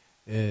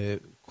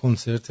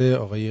کنسرت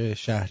آقای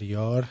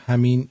شهریار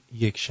همین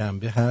یک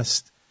شنبه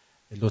هست.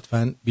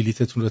 لطفاً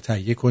بلیتتون رو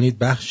تهیه کنید.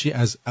 بخشی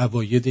از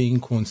عواید این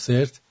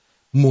کنسرت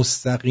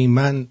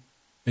مستقیما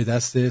به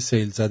دست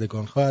سیل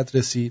زدگان خواهد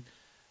رسید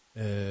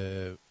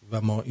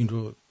و ما این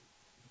رو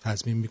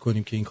تضمین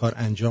میکنیم که این کار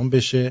انجام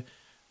بشه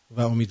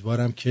و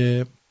امیدوارم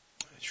که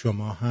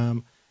شما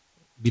هم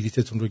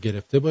بلیتتون رو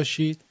گرفته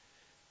باشید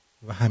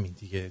و همین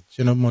دیگه.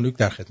 جناب مانوک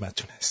در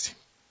خدمتتون هستیم.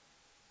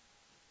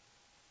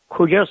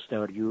 کجاست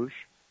داریوش؟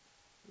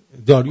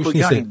 داریوش کجا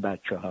نیست. این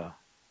بچه ها؟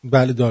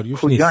 بله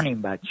داریوش نیست. کجا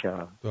این بچه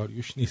ها؟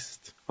 داریوش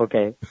نیست.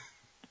 اوکی.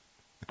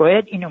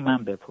 باید اینو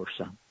من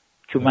بپرسم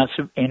چون من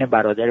این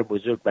برادر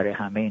بزرگ برای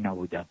همه اینا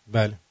بودم.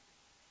 بله.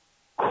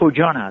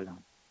 کجان الان؟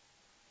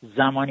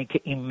 زمانی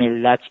که این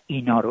ملت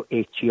اینا رو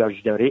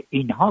احتیاج داره،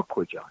 اینها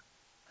کجان؟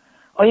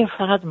 آیا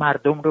فقط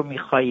مردم رو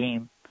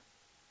میخواییم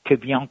که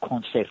بیان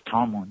کنسرت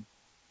هامون؟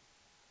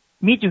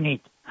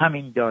 میدونید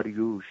همین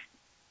داریوش،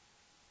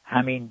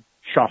 همین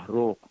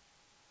شاهرخ،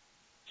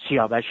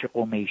 سیاوش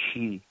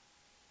قمیشی،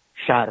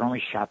 شهرام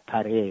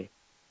شبپره،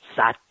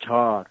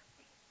 ستار،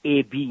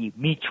 ابی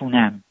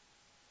میتونن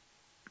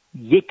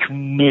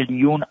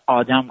 1,000,000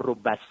 آدم رو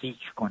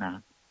بسیج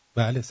کنن.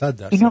 بله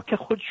 100%. اینا که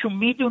خودشون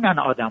میدونن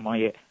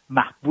آدمای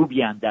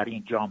محبوبی هن در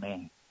این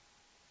جامعه.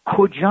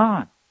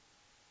 کجان؟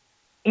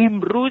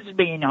 امروز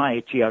به اینها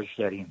احتیاج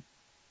داریم.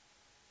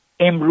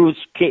 امروز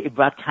که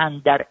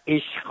وطن در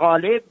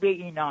اشغاله به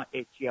اینا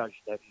احتیاج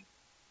داریم.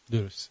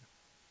 درسته.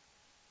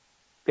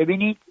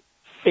 ببینید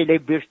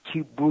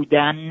سلبریتی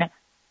بودن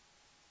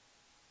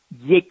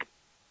یک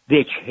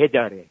وجهه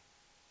داره،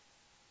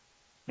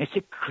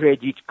 مثل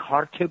کردیت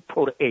کارت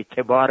پر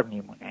اعتبار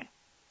میمونه.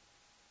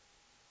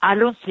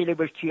 الان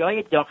سلبریتی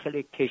های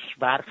داخل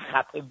کشور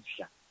خفه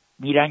میشن،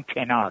 میرن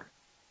کنار،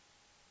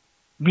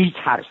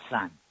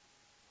 میترسن.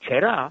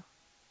 چرا؟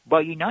 با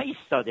اینا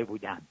ایستاده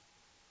بودن،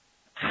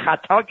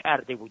 خطا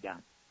کرده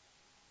بودن.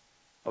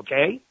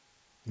 اوکی؟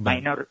 من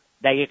اینا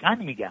دقیقا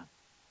میگم.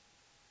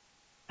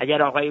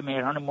 اگر آقای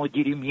مهران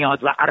مدیری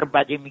میاد و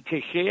عربده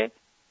میکشه،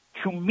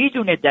 چون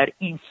میدونه در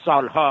این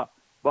سالها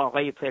با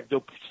آقای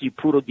فردوسی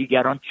پور و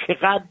دیگران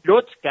چقدر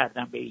لطف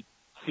کردن به این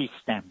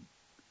سیستم،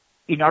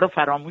 اینا رو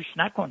فراموش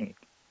نکنید.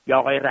 یا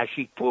آقای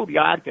رشید پور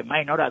یا هر که، من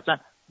اینا رو اصلا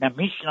نه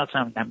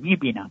میشناسم نه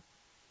میبینم.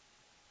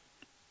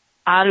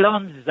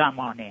 الان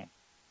زمانه،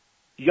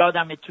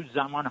 یادم تو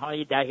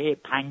زمانهای دهه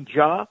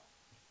 50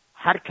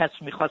 هر کس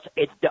میخواست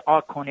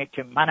ادعا کنه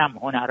که منم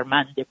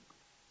هنرمند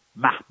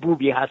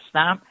محبوبی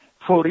هستم،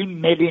 فوری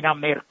ملینا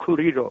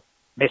مرکوری رو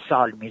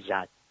مثال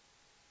میزد،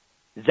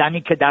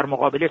 زنی که در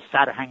مقابل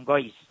سرهنگا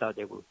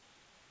ایستاده بود.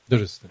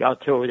 درسته. یا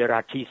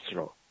تئودوراکیس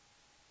رو.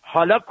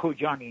 حالا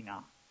کجان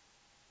اینا؟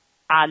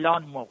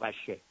 الان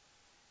موقعشه.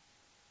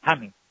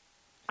 همین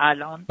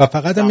الان. و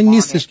فقط همین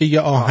نیستش که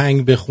یه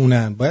آهنگ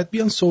بخونن، باید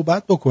بیان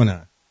صحبت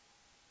بکنن.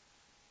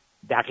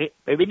 دقیق.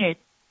 ببینید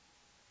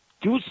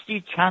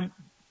دوستی چند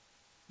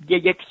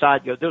یک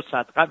ساعت یا 2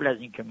 ساعت قبل از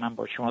اینکه من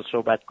با شما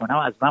صحبت کنم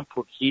از من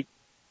پرسید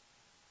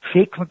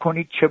فکر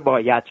میکنید چه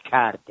باید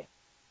کرد؟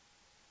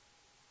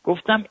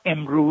 گفتم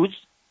امروز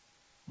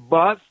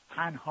باز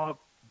تنها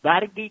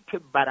برگی که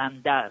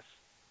برنده است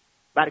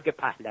برگ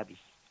پهلوی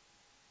است،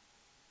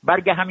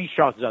 برگ همین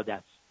شاهزاده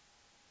است.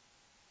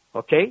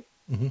 اوکی؟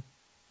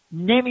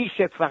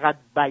 نمیشه فقط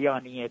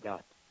بیانیه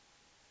داد.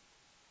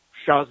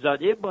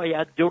 شاهزاده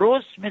باید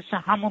درست مثل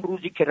همون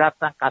روزی که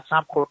رفتن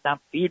قسم خوردن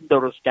فیلم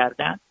درست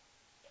کردن،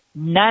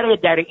 نره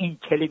در این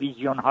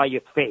تلویزیون های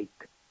فیک.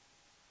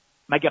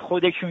 مگه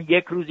خودشون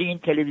یک روزی این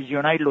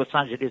تلویزیون های لس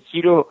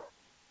آنجلسی رو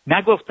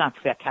نگفتن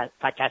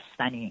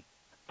فکستنی؟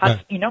 پس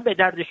اینا به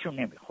دردشون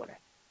نمیخوره.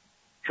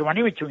 شما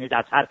نمیتونید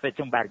از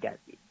حرفتون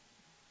برگردید.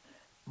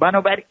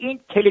 بنابراین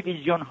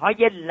تلویزیون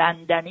های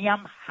لندنی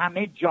هم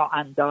همه جا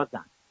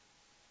اندازن،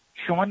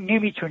 شما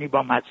نمیتونی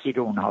با مسیر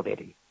اونها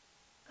بری.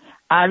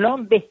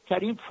 الان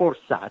بهترین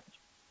فرصت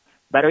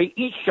برای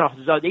این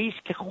شاهزاده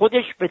است که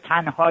خودش به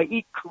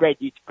تنهایی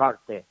کردیت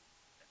کارته،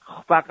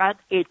 فقط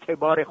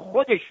اعتبار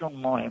خودشون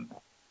مهمه،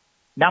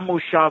 نه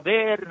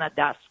مشاور، نه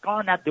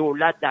دستگاه، نه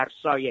دولت در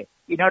سایه.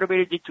 اینا رو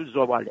بریزید تو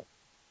زباله.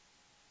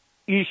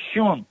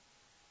 ایشون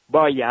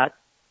باید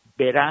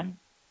برن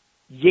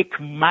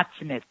یک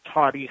متن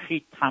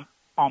تاریخی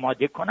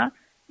آماده کنن،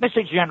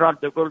 مثل جنرال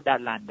دوگل در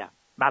لندن،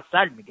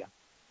 مثل میگم.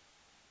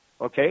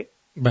 اوکی؟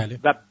 بله.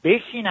 و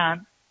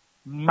بشینن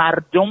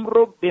مردم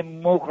رو به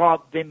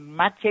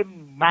مقاومت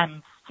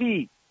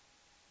منفی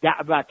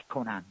دعوت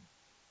کنن.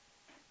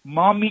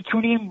 ما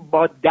میتونیم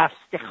با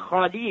دست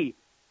خالی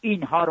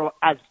اینها رو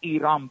از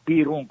ایران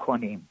بیرون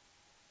کنیم.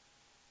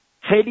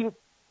 خیلی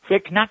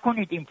فکر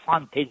نکنید این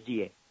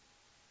فانتزیه.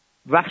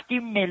 وقتی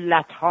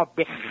ملت ها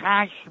به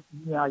خشم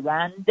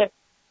میآیند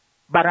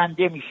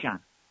برنده میشن.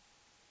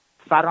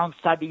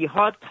 فرانسوی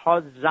ها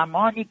تا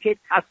زمانی که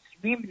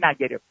تصمیم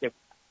نگرفته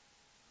بودن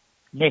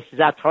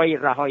نهضت های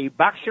رهایی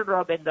بخش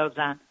را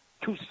بندازن،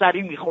 تو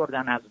سری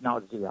میخوردن از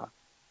نازی ها.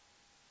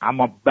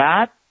 اما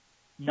بعد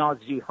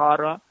نازی ها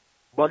را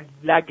با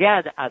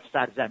لگد از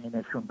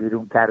سرزمینشون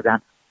بیرون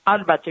کردن،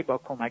 البته با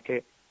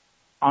کمک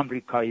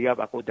آمریکایی ها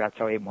و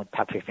قدرت های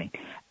متفقین.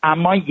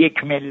 اما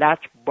یک ملت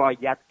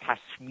باید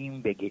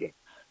تصمیم بگیره.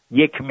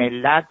 یک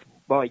ملت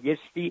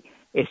بایستی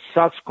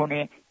احساس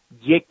کنه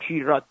یکی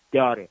را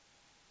داره.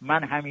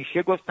 من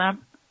همیشه گفتم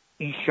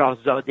این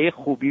شاهزاده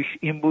خوبیش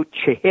این بود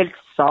 40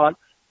 سال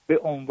به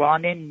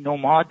عنوان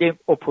نماد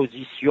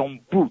اپوزیسیون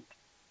بود.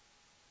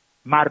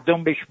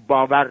 مردم بهش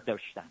باور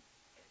داشتن،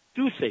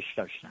 دوستش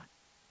داشتن،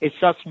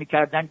 احساس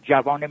میکردن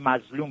جوان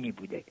مظلومی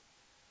بوده.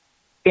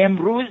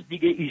 امروز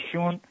دیگه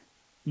ایشون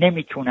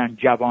نمیتونن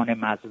جوان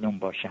مظلوم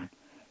باشن.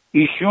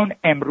 ایشون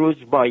امروز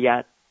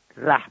باید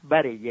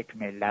رهبر یک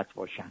ملت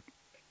باشن.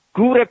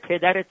 گور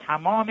پدر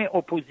تمام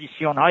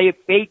اپوزیسیون های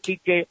فیکی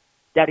که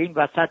در این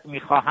وسط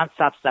میخواهن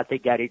سفسطه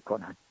گری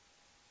کنن.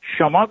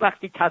 شما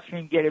وقتی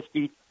تصمیم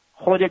گرفتید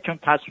خودتون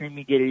تصمیم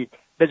میگیرید،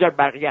 بذار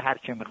بقیه هر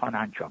چه میخوان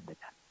انجام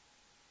بدن.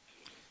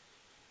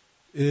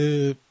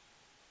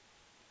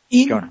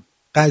 این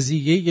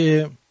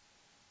قضیه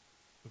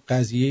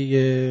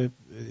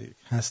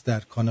هست در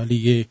کانال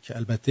 1.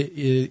 البته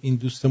این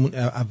دوستمون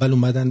اول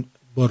اومدن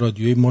با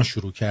رادیوی ما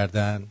شروع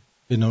کردن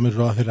به نام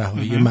راه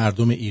رهایی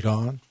مردم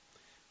ایران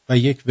و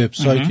یک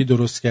وبسایتی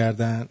درست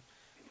کردن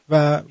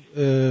و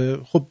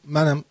خب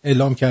منم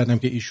اعلام کردم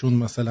که ایشون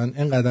مثلا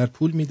اینقدر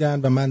پول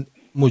میدن و من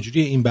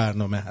مجری این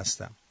برنامه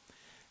هستم.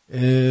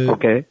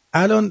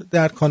 الان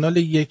در کانال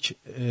 1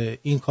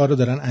 این کار رو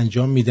دارن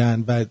انجام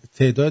میدن و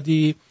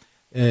تعدادی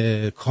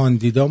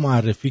کاندیدا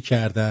معرفی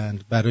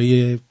کردند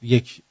برای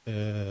یک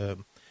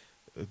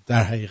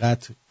در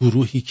حقیقت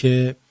گروهی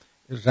که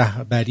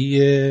رهبری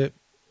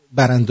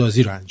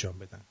براندازی رو انجام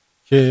بدن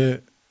که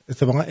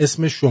اتفاقا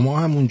اسم شما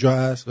هم اونجا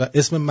هست و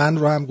اسم من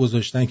رو هم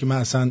گذاشتن که من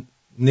اصلا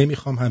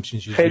نمیخوام همچین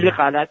چیزی. خیلی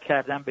غلط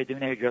کردم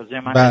بدون اجازه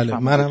من. بله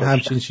منم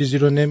همچین چیزی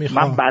رو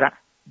نمیخوام.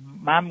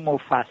 من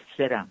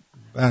مفسرم،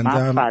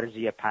 من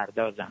فرضیه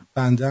پردازم،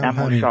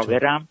 نه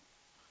مشاورم،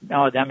 نه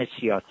آدم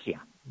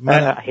سیاسیم،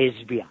 نه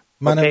حزبیم.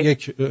 منم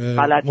یک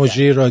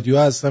مجری رادیو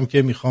هستم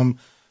که میخوام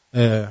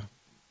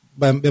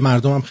به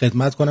مردمم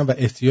خدمت کنم و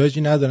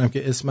احتیاجی ندارم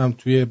که اسمم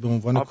توی به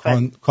عنوان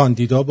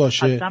کاندیدا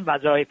باشه. اصلا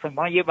وظایف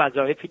ما یه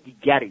وظایف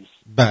دیگری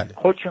است. بله.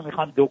 خودشون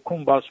میخوان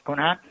دکون باز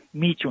کنن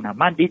میتونن.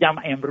 من دیدم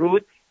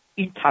امروز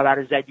این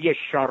تبرزدی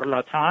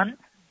شارلاتان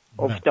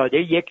افتاده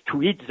یک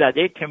توییت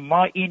زده که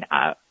ما این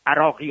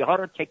عراقی ها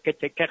رو تکه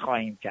تکه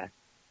خواهیم کرد.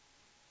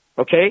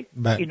 اوکی؟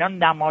 بله. اینا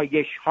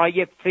نمایش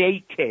های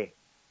فیکه.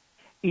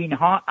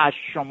 اینها از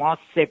شما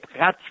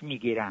سبقت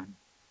میگیرن.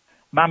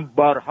 من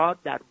بارها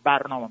در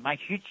برنامه، من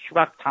هیچ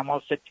وقت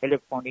تماس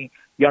تلفنی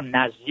یا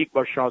نزدیک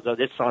با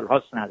شاهزاده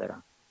سالهاست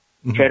ندارم.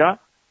 چرا؟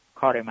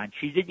 کار من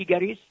چیز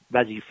دیگری است،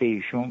 وظیفه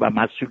ایشون و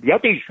مسئولیت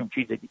ایشون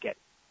چیز دیگری.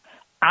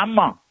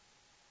 اما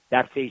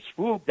در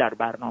فیسبوک، در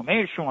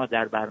برنامه شما،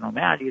 در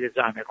برنامه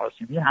علیرضا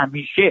امیرقاسمی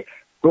همیشه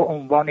به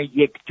عنوان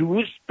یک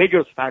دوست به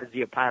جز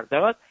فرضیه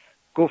پرداز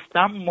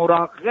گفتم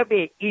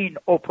مراقب این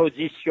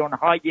اپوزیسیون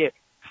های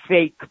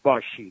فیک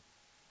باشید.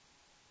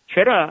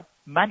 چرا؟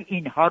 من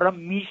اینها را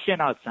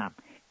میشناسم،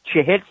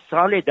 40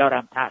 سال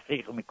دارم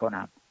تحقیق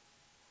میکنم.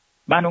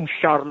 من اون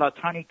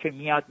شارلاتانی که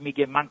میاد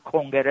میگه من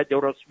کنگره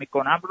درست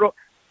میکنم رو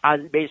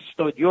به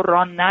استودیو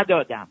ران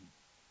ندادم.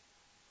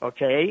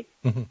 اوکی؟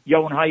 یا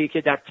اونهایی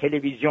که در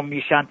تلویزیون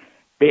میشن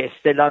به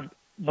اصطلاح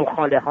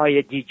نخاله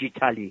های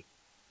دیجیتالی.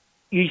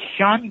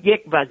 ایشان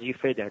یک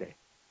وظیفه داره،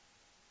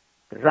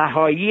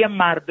 رهایی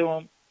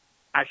مردم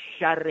از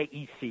شر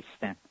این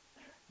سیستم.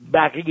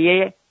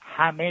 بقیه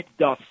همه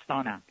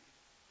داستانن.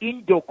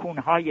 این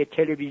دکونهای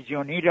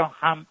تلویزیونی را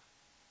هم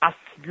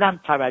اصلا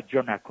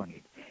توجه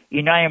نکنید.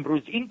 اینا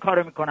امروز این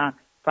کارو میکنن،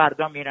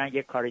 فردا میرن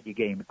یک کار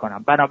دیگه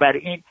میکنن.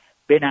 بنابراین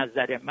به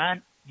نظر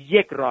من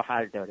یک راه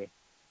حل داره،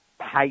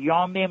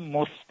 پیام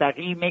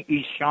مستقیم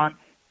ایشان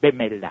به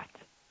ملت.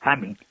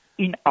 همین،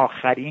 این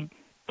آخرین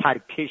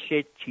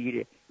ترکش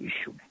تیر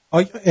ایشونه.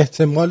 آیا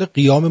احتمال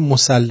قیام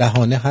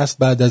مسلحانه هست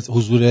بعد از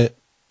حضور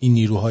این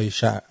نیروهای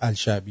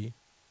الشعبی؟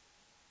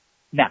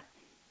 نه.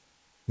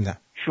 نه.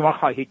 شما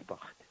خواهید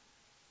باخت.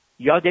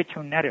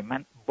 یادتون نره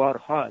من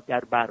بارها در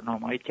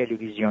برنامه‌های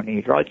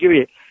تلویزیونی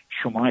رادیوی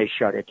شما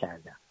اشاره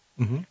کردم.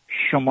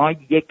 شما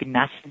یک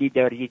نسلی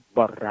دارید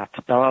با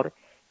رفتار،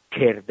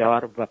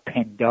 کردار و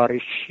پندار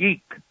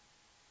شیک.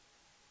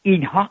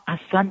 اینها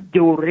اصلا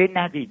دوره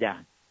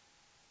ندیدن.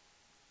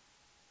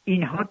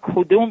 اینها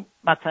کدوم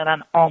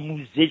مثلا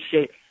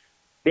آموزش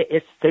به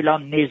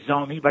اصطلاح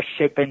نظامی و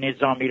شبه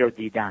نظامی رو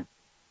دیدن؟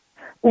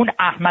 اون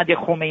احمد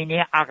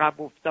خمینی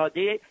عقب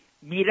افتاده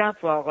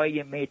میرفت و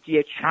آقای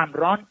مهدی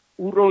چمران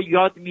او رو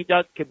یاد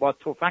میداد که با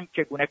تفنگ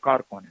چگونه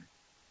کار کنه.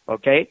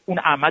 اوکی؟ اون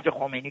احمد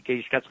خمینی که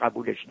هیچ کس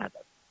قبولش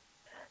نداد.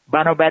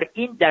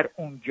 بنابراین در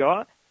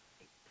اونجا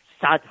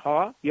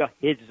صدها یا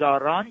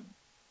هزاران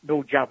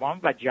نوجوان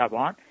و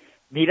جوان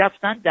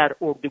میرفتن در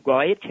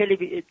اردوگاه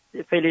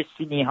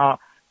فلسطینی ها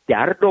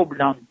در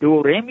لبنان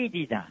دوره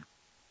میدیدن.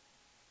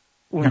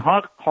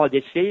 اونها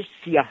حادثه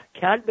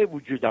سیاه‌کل به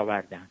وجود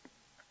آوردن،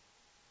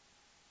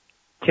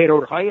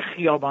 ترورهای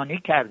خیابانی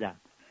کردن.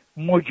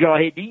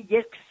 مجاهدین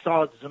یک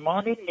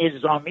سازمان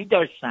نظامی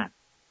داشتن.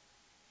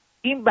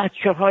 این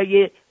بچه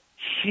های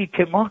شیک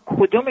ما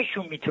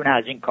کدومشون میتونه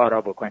از این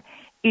کارا بکنه؟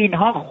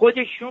 اینها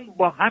خودشون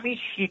با همین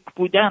شیک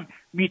بودن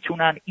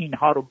میتونن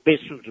اینها رو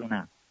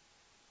بسوزونن.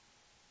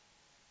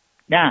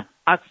 نه،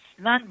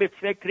 اصلا به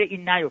فکر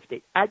این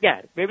نیفته.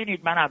 اگر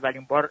ببینید، من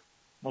اولین بار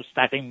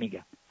مستقیم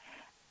میگم،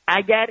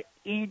 اگر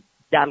این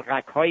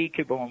دلغک هایی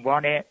که به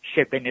عنوان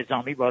شبه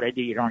نظامی وارد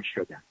ایران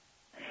شدن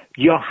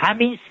یا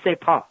همین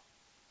سپاه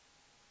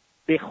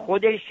به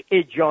خودش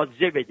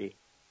اجازه بده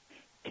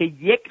که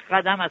یک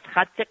قدم از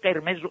خط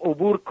قرمز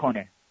عبور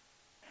کنه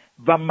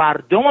و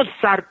مردم رو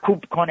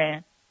سرکوب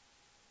کنه،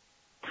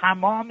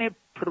 تمام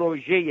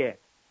پروژه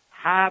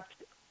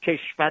 7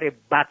 کشور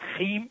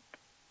بدخیم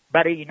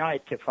برای اینا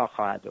اتفاق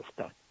خواهد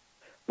افتاد.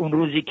 اون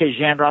روزی که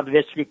ژنرال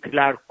وسلی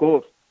کلارک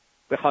گفت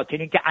به خاطر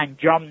اینکه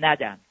انجام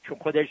ندن، چون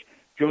خودش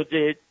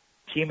جزء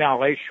تیم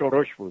آقای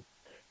شورش بود،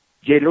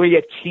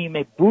 جلوی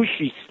تیم بوش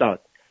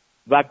ایستاد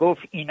و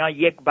گفت اینا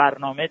یک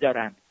برنامه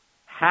دارن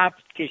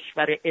 7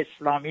 کشور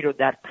اسلامی رو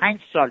در 5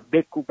 سال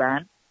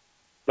بکوبن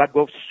و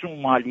گفت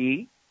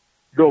سومالی،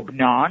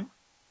 لبنان،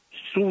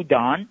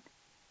 سودان،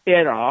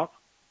 عراق،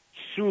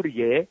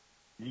 سوریه،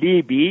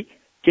 لیبی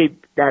که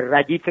در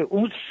ردیف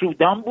اون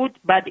سودان بود،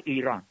 بعد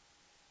ایران.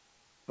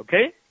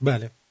 اوکی؟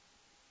 بله.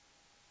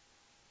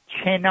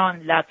 چنان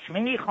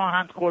لطمه‌ای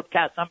خواهند خورد که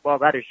اصلا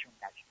باورشون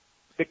نشه.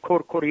 به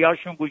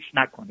کرکریاشون گوش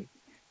نکنید.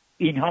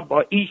 اینها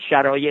با این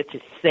شرایط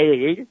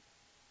سیل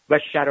و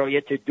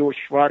شرایط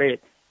دشوار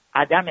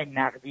عدم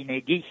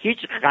نقدینگی هیچ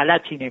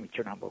غلطی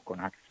نمیتونن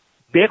بکنن،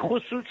 به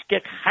خصوص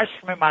که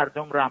خشم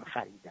مردم رو هم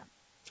خریدن.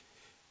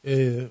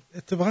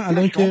 اتفاقا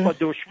الان که با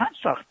دشمن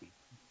ساختی.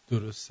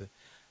 درسته.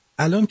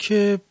 الان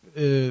که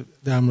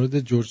در مورد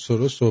جورج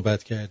سوروس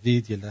صحبت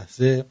کردید، یه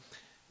لحظه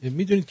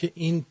میدونید که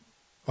این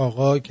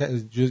آقا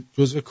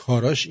جزو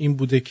کاراش این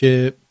بوده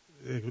که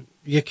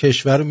یک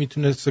کشور رو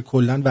میتونست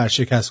کلن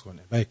ورشکست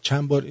کنه و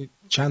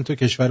چند تا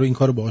کشور رو این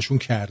کارو باهاشون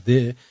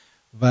کرده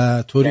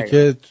و طوری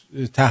که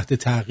تحت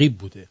تعقیب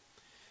بوده.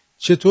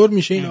 چطور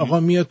میشه این آقا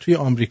میاد توی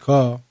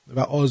آمریکا و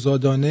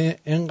آزادانه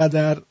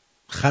اینقدر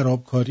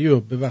خرابکاری و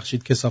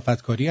ببخشید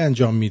کثافتکاری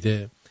انجام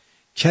میده،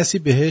 کسی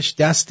بهش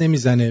دست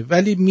نمیزنه،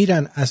 ولی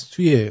میرن از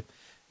توی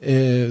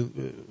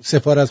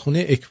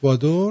سفارتخونه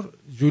اکوادور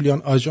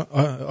جولیان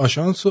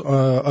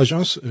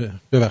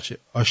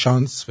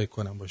آشانس فکر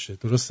کنم باشه،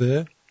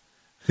 درسته؟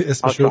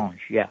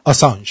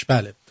 آسانج،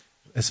 بله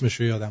اسمش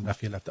رو یادم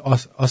رفت یه لحظه.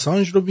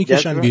 آسانج رو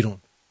میکشن بیرون.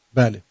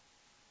 بله.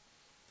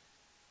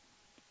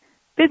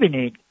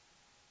 ببینید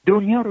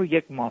دنیا رو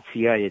یک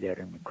مافیای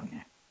داره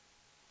میکنه.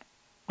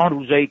 آن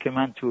روزایی که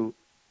من تو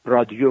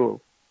رادیو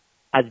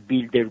از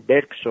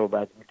بیلدربرگ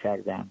صحبت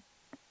میکردم،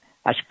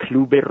 از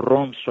کلوب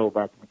روم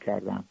صحبت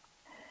میکردم،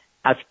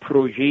 از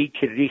پروژه‌ای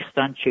که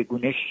ریختن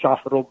چگونه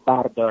شاه رو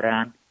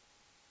بردارن،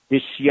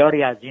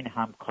 بسیاری از این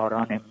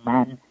همکاران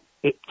من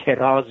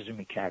اعتراض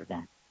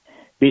میکردن.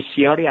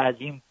 بسیاری از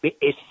این به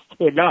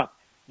اصطلاح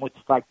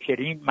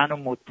متفکرین منو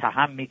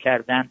متهم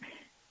میکردن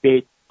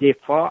به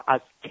دفاع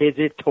از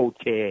تز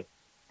توطئه.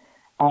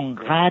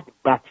 آنقدر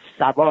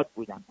بدسواد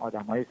بودن،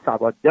 آدمای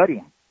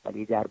سوادداری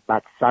ولی در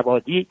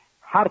بدسوادی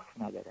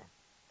حرف ندارن،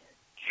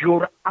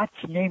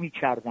 جرأت نمی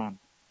کردن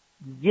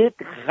یک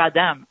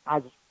قدم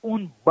از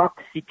اون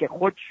باکسی که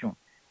خودشون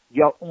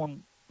یا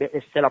اون به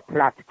اصطلاح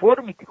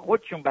پلتفرمی که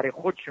خودشون برای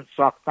خودشون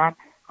ساختن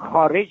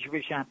خارج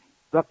بشن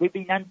و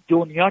ببینن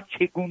دنیا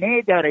چگونه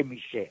اداره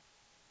میشه.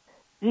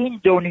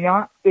 این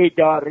دنیا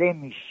اداره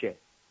میشه.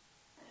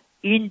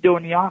 این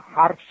دنیا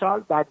هر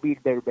سال در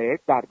بیلدربرگ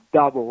در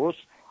داووس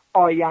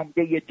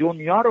آینده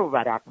دنیا رو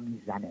ورق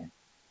میزنه.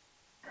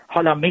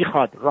 حالا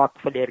میخواد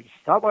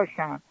راکفلریستا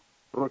باشن،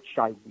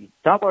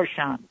 روتشایلدیستا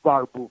باشن،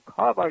 واربورگ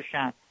ها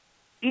باشن،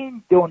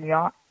 این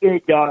دنیا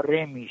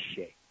اداره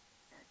میشه.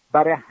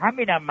 برای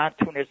همینم من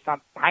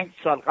تونستم 5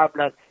 سال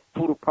قبل از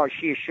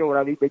فروپاشی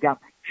شوروی بگم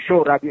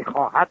شوروی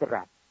خواهد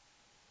رفت.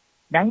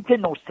 نه اینکه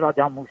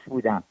نوستراداموس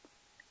بودم،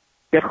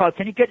 به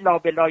خاطر اینکه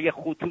لابلای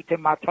خطوط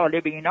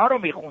مطالب اینا رو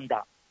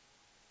میخوندم.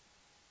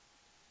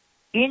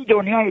 این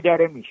دنیا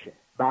اداره میشه.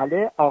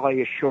 بله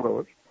آقای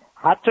شوروش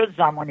حتی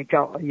زمانی که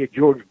آقای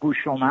جورج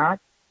بوش اومد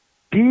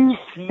 20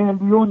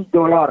 میلیون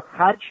دلار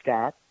خرج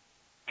کرد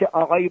که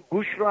آقای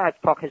بوش رو از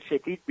کاخ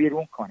سفید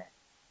بیرون کنه.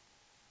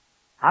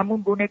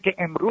 همون گونه که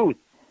امروز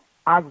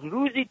از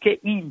روزی که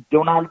این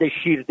دونالد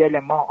شیردل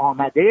ما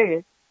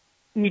آمده،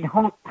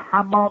 اینها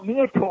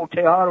تمامی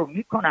توطئه ها رو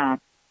میکنن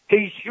که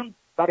ایشون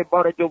برای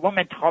بار دوم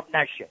انتخاب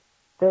نشه.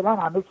 فعلا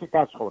همه چی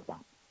دست خوردن.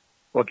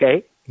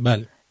 اوکی؟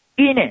 بله.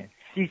 اینه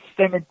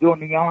سیستم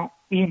دنیا.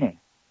 اینه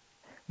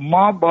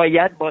ما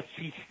باید با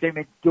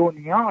سیستم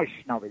دنیا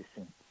آشنا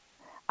بشیم.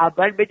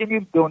 اول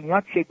بدونیم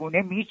دنیا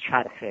چگونه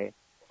میچرخه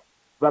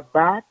و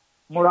بعد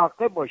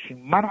مراقب باشیم.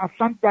 من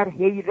اصلا در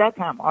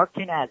حیرتم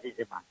آرتین عزیز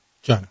من.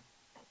 جانم.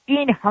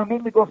 این همه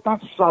میگفتن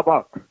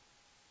ساواک،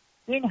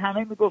 این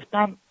همه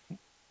میگفتن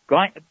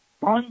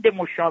باند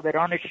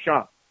مشاوران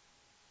شاه،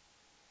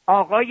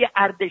 آقای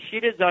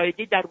اردشیر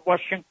زاهدی در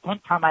واشنگتن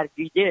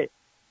تمرگیده،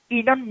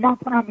 اینا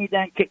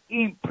نفهمیدن که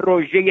این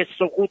پروژه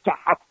سقوط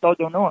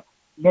 79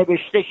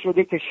 نوشته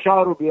شده که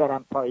شاه رو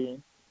بیارن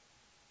پایین.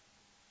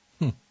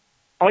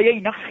 آیا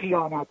اینا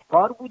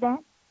خیانتکار بودن؟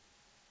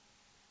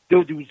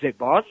 دودوزه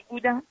باز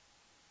بودن؟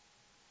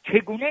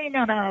 چگونه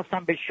اینا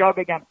نرفتن به شاه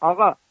بگن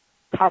آقا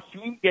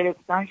تصمیم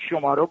گرفتن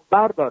شما رو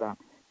بردارن؟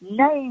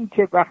 نه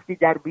اینکه وقتی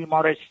در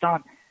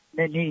بیمارستان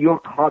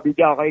نیویورک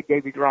خوابیده آقای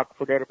دیوید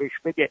راکفلر بهش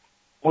بگه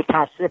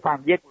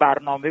متاسفم یک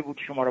برنامه بود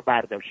شما رو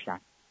برداشتن.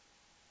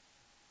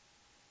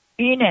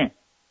 اینه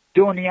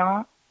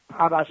دنیا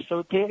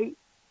توسط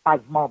از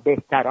ما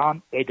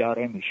بهتران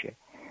اداره میشه.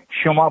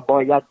 شما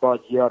باید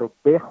بازی ها رو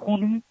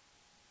بخونید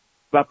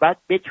و بعد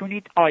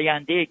بتونید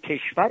آینده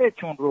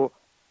کشورتون رو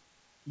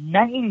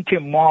نه اینکه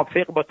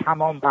موافق با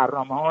تمام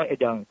برنامه ها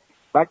اداره،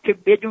 بلکه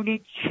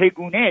بدونید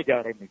چگونه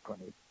اداره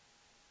میکنید.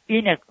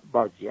 این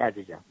بازی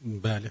عزیزم.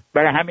 بله.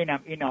 برای همینم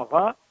این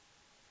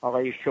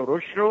آقای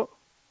شوروش رو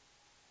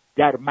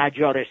در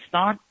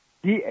مجارستان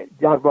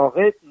در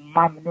واقع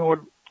ممنوع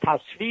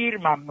تصویر،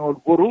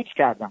 ممنوع ورود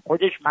کردن.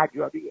 خودش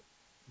مجاریه.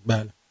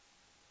 بله.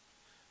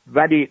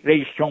 ولی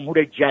رئیس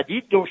جمهور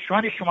جدید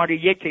دشمن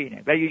شماره 1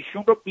 اینه و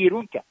ایشون رو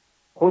بیرون کرد.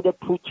 خود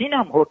پوتین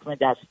هم حکم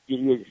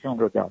دستگیری ایشون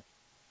رو داد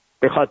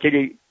به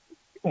خاطر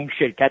اون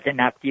شرکت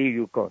نفتی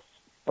یوکوس.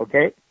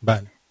 اوکی؟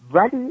 بله.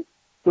 ولی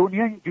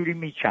دنیا اینجوری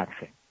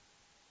میچرخه.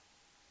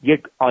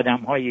 یک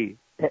آدم‌های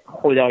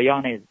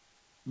خدایان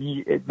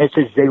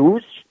مثل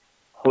زئوس،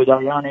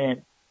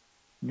 خدایان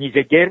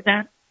میزه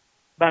گردن،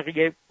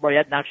 بقیه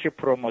باید نقش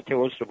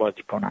پرومتئوس رو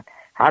بازی کنن،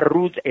 هر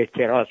روز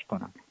اعتراض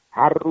کنن،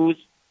 هر روز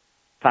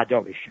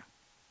فدا بشن.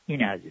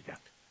 این عزیزم.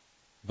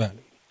 بله.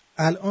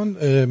 الان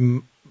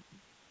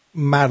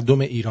مردم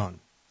ایران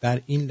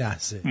در این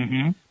لحظه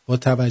با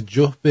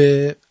توجه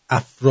به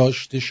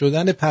افراشته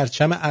شدن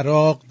پرچم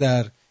عراق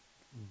در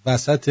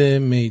وسط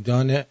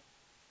میدان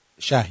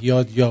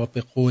شهیاد یا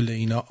به قول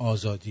اینا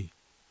آزادی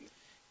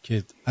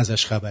که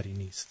ازش خبری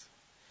نیست،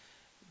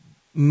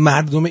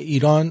 مردم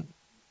ایران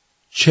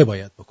چه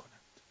باید بکنند؟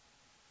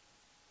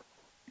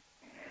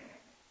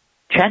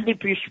 چندی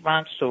پیش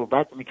من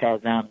صحبت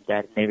میکردم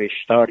در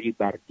نوشتاری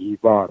بر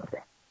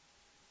دیوار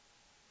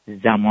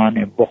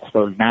زمان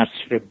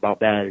بختالنصر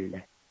بابل.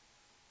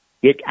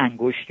 یک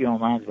انگشتی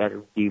آمد و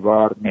رو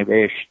دیوار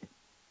نوشت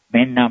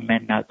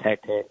منا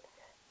تک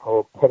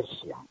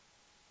پرسیان.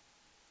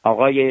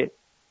 آقای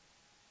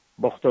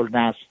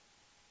بختالنصر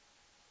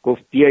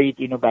گفت بیایید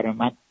اینو برای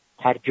من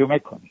ترجمه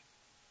کنید.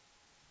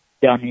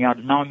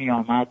 دانیال نامی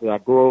آمد و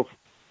گفت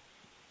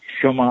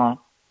شما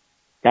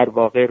در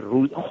واقع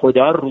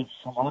خدا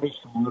روزشمار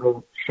شما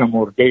رو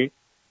شمرده،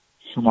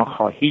 شما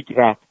خواهید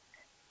رفت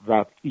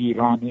و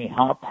ایرانی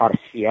ها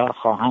پارسیا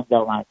خواهند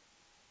آمد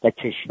و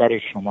کشور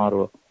شما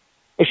رو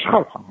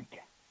اشغال خواهند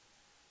کرد.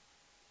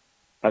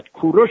 بعد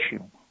کوروشی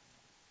اومد،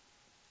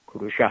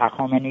 کوروش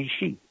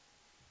هخامنشی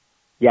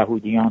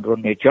یهودیان رو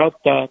نجات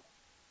داد،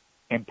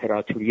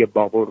 امپراتوری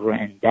بابل رو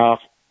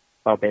انداخت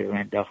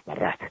و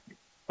رفت.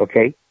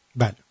 اوکی؟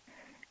 بله.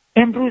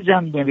 امروز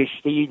هم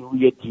نوشته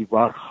روی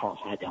دیوار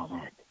خواهد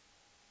آمد.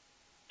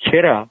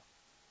 چرا؟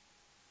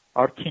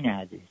 آرتین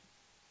عزیز،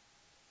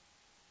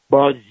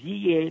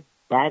 بازی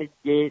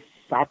برگ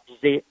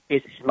سبز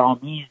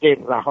اسلامیز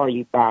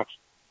رهایی بخش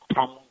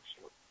تموم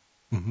شد.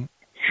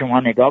 شما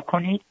نگاه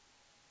کنید،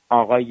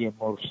 آقای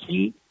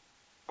مرسی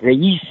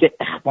رئیس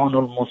اخوان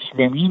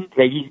المسلمین،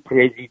 رئیس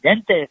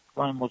پرزیدنت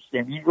اخوان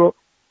المسلمین رو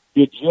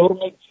به جرم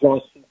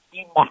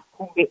جاسوسی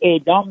محکوم به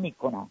اعدام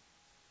میکنن.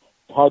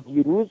 تا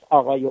دیروز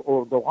آقای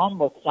اردوغان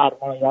با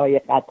سرمایه‌های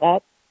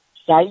قطر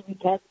سعی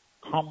میکرد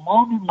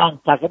تمام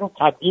منطقه رو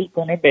تبدیل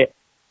کنه به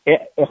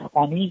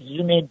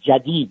اخوانیزم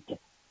جدید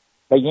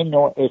و یه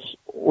نوع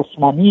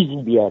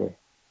عثمانیزم بیاره.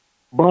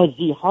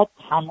 بازی ها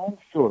تموم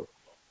شد،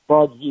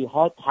 بازی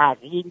ها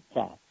تغییر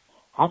کرد.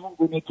 همون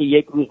گونه که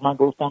یک روز من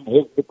گفتم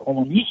حزب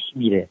کمونیست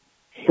میره،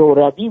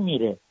 شوروی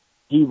میره،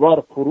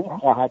 دیوار فرو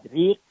خواهد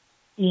ریخت،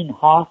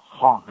 اینها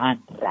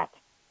خواهند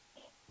رفت.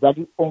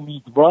 ولی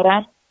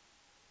امیدوارم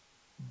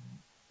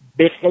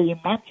به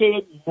قیمت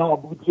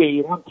نابودی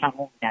ایران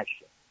تموم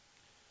نشه،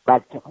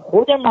 بلکه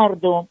خود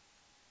مردم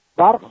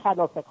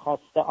برخلاف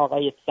خواست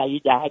آقای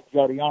سعید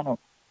حجاریان و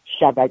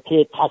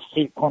شبکه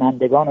تسخیر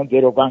کنندگان و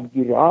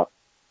گروگانگیرها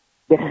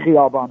به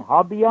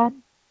خیابانها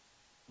بیان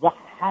و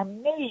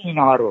همه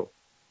اینا رو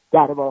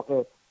در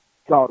واقع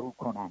جارو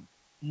کنن،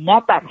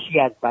 نه بخشی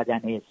از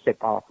بدنه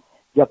سپاه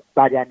یا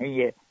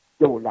بدنه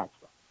دولت،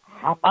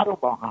 همه رو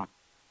با هم.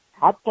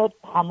 حتی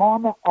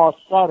تمام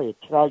آثار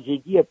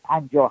تراژدی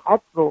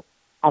 57 رو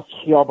از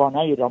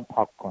خیابان‌های ایران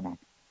پاک کنن.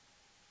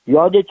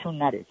 یادتون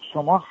نره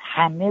شما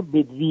همه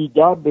به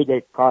ویدا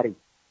بدهکاری.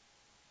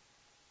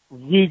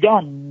 ویدا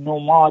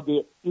نماد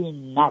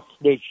این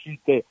نسل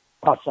شیک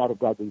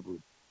پاسارگادی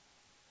بود.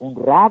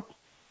 اون رفت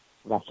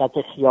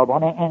وسط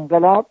خیابان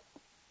انقلاب،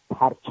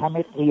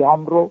 پرچم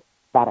قیام رو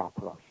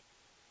برافراشت.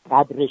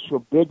 قدرش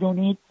رو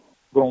بدونید،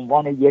 به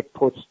عنوان یک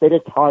پوستر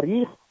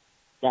تاریخ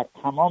در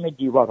تمام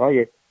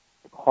دیوارهای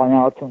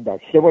خانه‌هاتون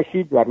داشته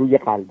باشید و روی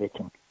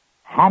قلبتون.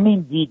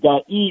 همین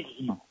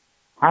دیدائیزم،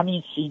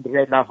 همین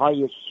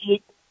سیندرلاهای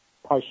شیک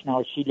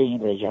پاشناشیل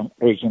این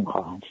رژیم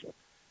خواهند شد.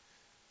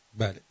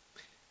 بله.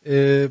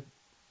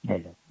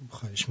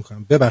 خواهش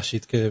میکنم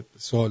ببخشید که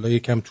سوالای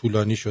کم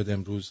طولانی شد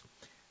امروز،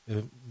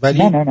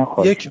 ولی نه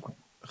یک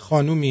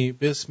خانومی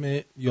به اسم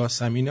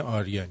یاسمین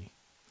آریانی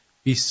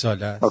 20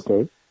 ساله است.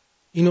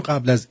 اینو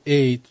قبل از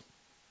عید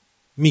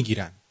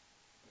میگیرن،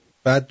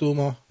 بعد 2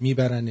 ماه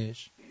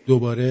میبرنش،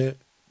 دوباره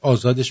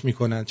آزادش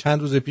میکنن، چند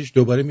روز پیش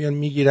دوباره میان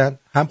میگیرن،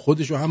 هم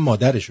خودشو هم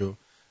مادرشو،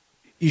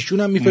 ایشون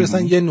هم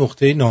میفرستن یه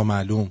نقطه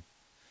نامعلوم.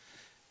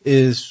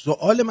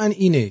 سوال من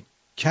اینه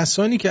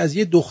کسانی که از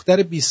یه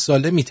دختر 20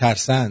 ساله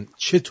میترسن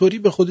چطوری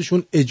به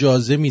خودشون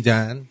اجازه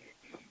میدن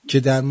که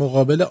در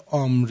مقابل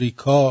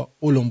آمریکا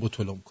اولم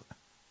بتولم کنن؟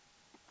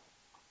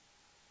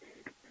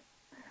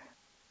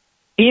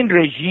 این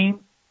رژیم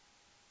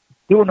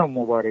 2 نوع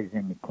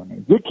مبارزه میکنه.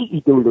 یکی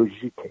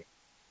ایدئولوژیکه،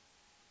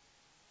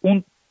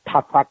 اون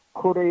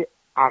تفکر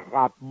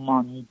عقب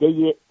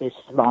مانده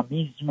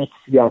اسلامیسم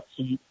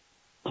سیاسی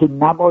که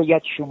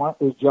نباید شما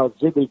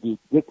اجازه بدید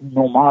یک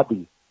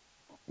نمادی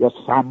یا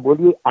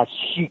سمبولی از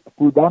شیک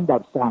بودن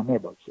در صحنه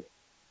باشه.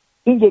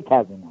 این یک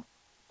از اینا.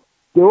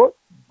 2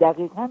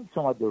 دقیقاً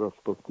شما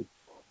درست گفتید،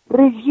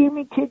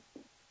 رژیمی که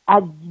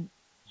از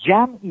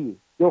جمعی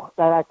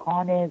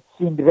دخترکان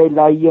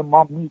سیندرلایی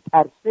ما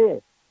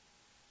میترسه،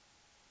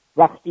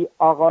 وقتی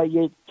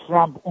آقای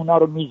ترامپ اونا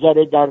رو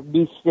میذاره در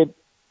لیست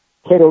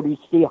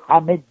تروریستی،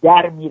 همه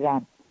در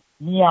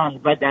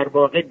میان و در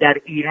واقع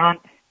در ایران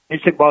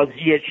مثل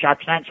بازی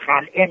شطرنج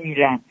خلعه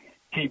میرن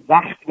که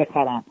وقت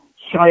بخرن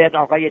شاید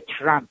آقای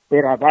ترامپ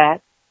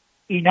برود.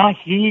 اینا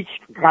هیچ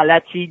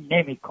غلطی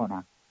نمی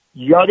کنن.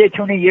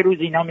 یادتونه یه روز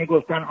اینا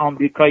میگفتن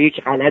آمریکا هیچ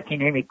غلطی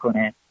نمی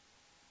کنه،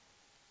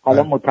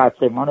 حالا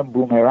متاسفانه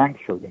بومرنگ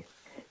شده.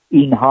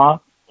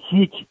 اینها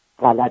هیچ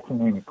غلطی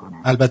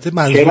نمی‌کنن. البته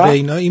منظور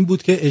اینا این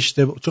بود که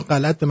اشتباه، چون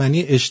غلط به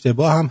معنی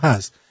اشتباه هم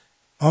هست.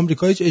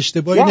 آمریکا هیچ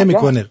اشتباهی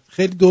نمی‌کنه،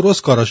 خیلی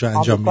درست کاراشو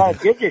انجام میده.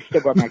 آمریکا هیچ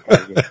اشتباه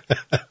نکرده.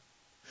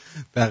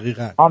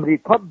 دقیقاً.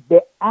 آمریکا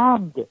به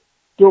عمد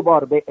 2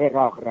 بار به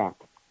عراق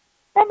رفت،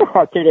 نه به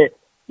خاطر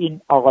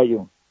این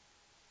آقایون،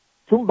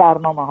 چون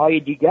برنامه‌های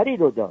دیگری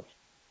رو داشت.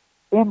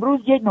 امروز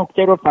یک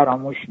نکته رو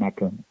فراموش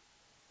نکنید،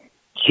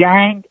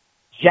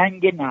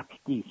 جنگ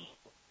نفتی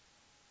است.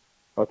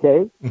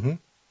 اوکی؟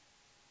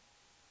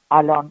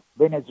 الان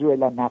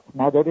ونزوئلا نفت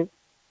نداره،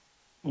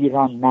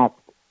 ایران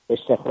نفت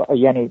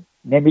یعنی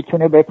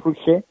نمیتونه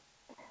بفروشه.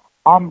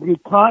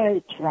 آمریکا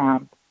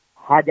ترامپ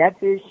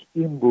هدفش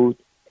این بود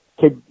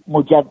که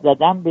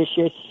مجددا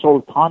بشه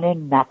سلطان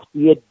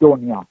نفتی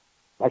دنیا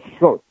و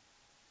شد.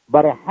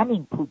 برای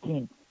همین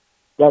پوتین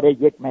داره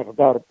یک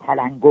مقدار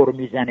تلنگر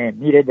میزنه،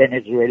 میره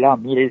ونزوئلا،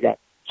 میره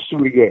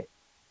سوریه.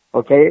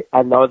 اوکی؟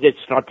 از لحاظ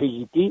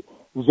استراتژیکی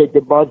ضد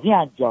بازی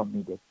انجام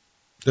میده.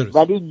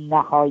 ولی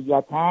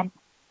نهایتاً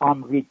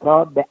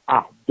آمریکا به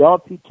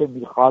اهدافی که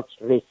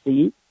میخواست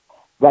رسید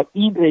و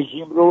این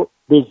رژیم رو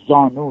به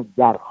زانو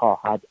در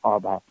خواهد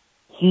آورد،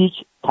 هیچ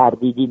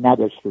تردیدی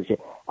نداشته باشه.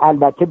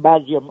 البته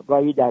بعضی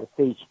گاهی در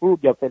فیسبوک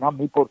یا فلان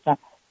میپرسن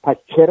پس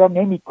چرا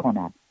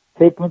نمیکنن؟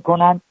 فکر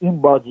میکنن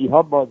این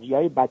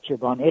بازی‌های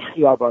بچگانه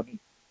خیابانی.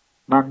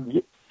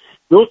 من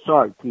 2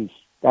 سال پیش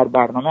در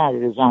برنامه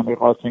علیرضا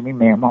امیرقاسمی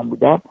مهمان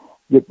بودم،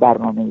 یک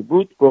برنامه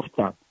بود،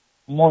 گفتم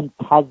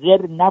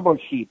منتظر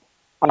نباشید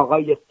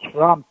آقای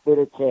ترامپ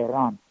بره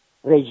تهران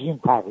رژیم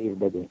تغییر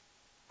بده.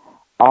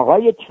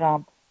 آقای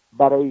ترامپ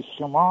برای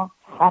شما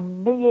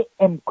همه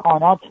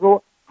امکانات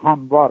رو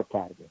هموار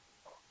کرده،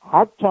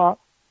 حتی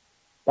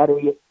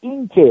برای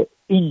اینکه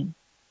این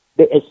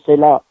به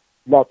اصطلاح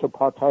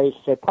لاتوپات‌های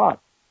سپاه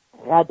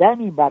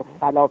قدمی بر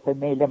خلاف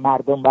میل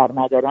مردم بر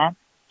ندارن،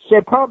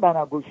 سپاه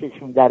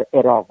بناگوششون در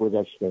عراق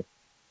گذاشته.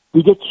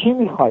 دیگه چی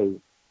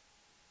میخواهید؟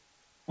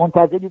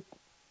 منتظرید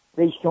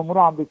رئیس جمهور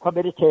آمریکا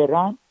بره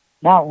تهران؟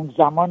 نه، اون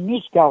زمان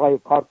نیست که آقای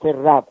کارتر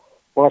رفت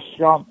با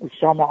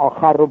شام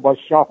آخر رو با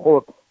شاه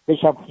خورد،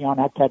 بشم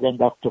خیانت کرد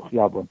انداخت تو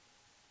خیابون.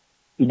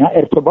 اینا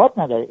ارتباط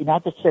نداره، اینا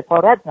حتی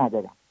سفارت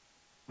ندارن.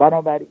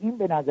 بنابراین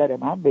به نظر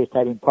من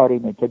بهترین کار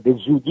اینه که به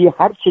زودی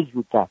هر چه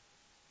زودتر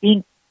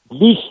این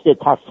لیست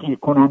تسخیر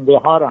کننده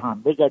ها رو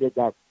هم بذاره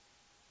در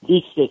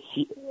لیست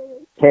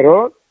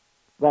ترور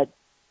و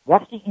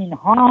وقتی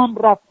اینها هم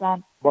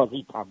رفتن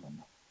بازی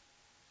تمومه.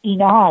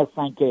 اینها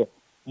هستن که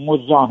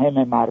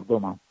مزاحم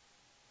مردمن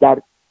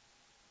در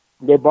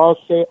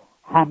لباس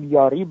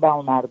همیاری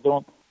با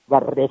مردم و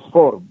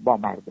رفرم با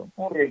مردم.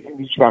 اون رژیم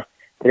هیچ وقت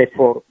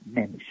رفرم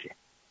نمیشه.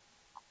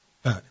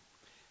 بله.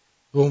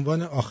 به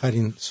عنوان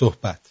آخرین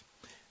صحبت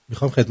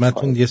میخوام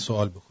خدمتتون یه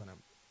سوال بکنم.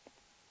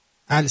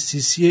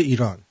 السیسی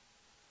ایران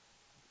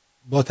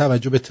با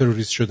توجه به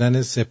تروریست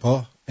شدن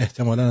سپاه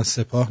احتمالاً از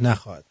سپاه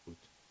نخواهد بود.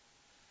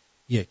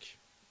 1.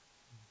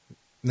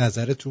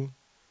 نظرتون؟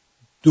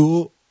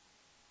 2.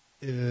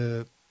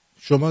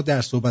 شما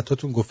در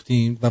صحبتاتون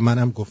گفتین و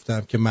منم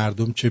گفتم که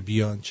مردم چه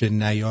بیان چه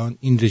نیان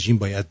این رژیم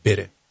باید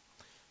بره.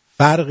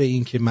 فرق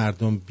این که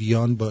مردم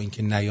بیان با این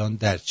که نیان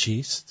در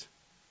چیست؟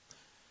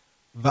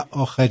 و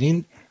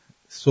آخرین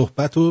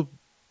صحبتو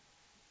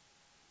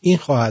این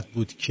خواهد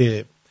بود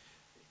که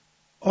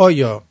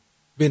آیا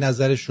به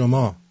نظر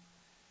شما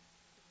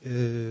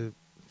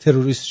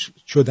تروریست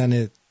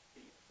شدن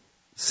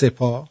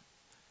سپاه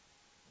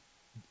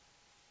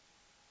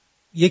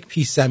یک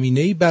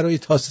پیش‌زمینه‌ای برای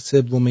تاس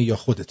سومه یا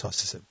خود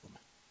تاس سومه؟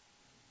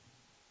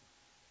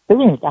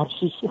 ببینید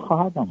السیسی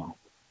خواهد آمد.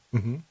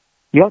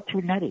 یا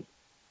تو نرید.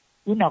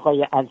 این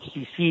آقای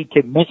السیسی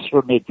که مصر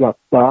رو نجات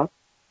داد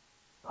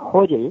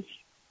خودش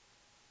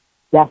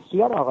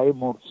دستیار آقای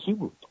مرسی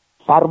بود،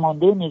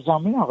 فرمانده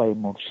نظامی آقای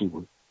مرسی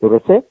بود.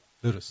 درسته؟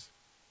 درست.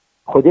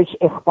 خودش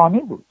اخوانی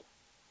بود.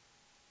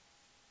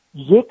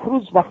 یک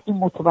روز وقتی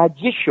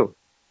متوجه شد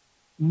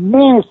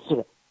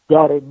مصر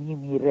داره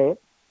میمیره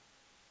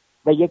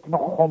و یک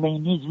نوع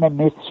خمینیسم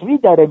مصری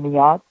داره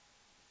میاد،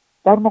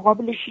 در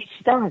مقابلش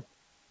ایستاد.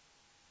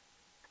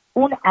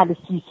 اون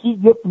السیسی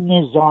یک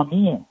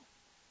نظامیه.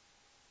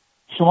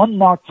 شما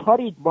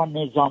ناچارید با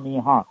نظامی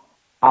ها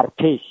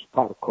ارتش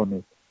کار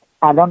کنید.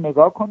 الان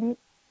نگاه کنید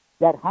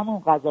در همون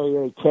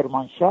قضایای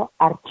کرمانشاه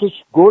ارتش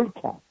گل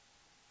کرد.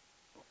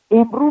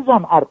 امروز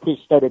هم ارتش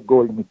داره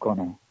گل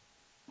میکنه.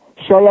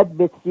 شاید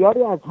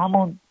بسیاری از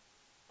همون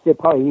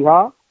سپاهی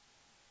ها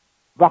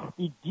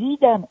وقتی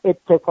دیدن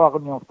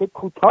اتفاق میفته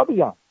کوتاه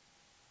بیان.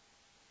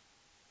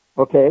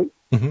 اوکی؟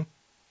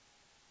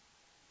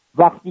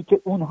 وقتی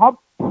که اونها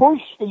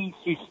پشت این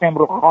سیستم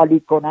رو خالی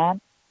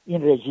کنن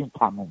این رژیم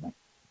تمومه.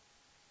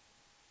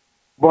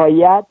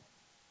 باید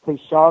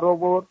فشار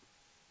آورد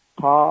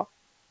تا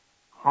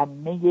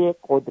همه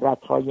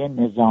قدرت‌های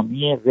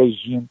نظامی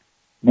رژیم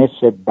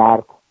مثل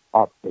برق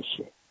آب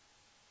بشه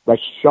و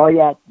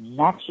شاید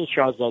نقش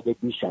شاهزاده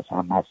بیش از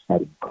هم هست در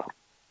این کار.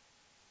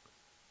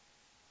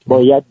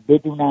 باید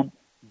بدونن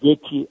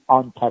یکی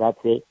آن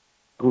طرف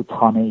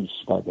رودخانه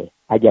ایستاده.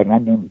 اگر نه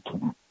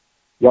نمیتونن.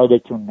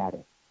 یادتون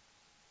نره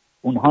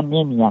اونها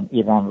نمیان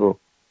ایران رو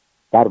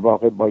در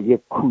واقع با یک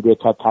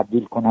کودتا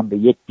تبدیل کنن به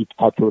یک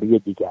دیکتاتوری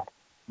دیگر.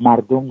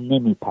 مردم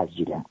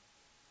نمیپذیرن،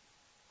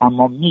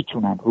 اما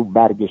میتونن رو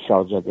برگ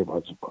شاهزاده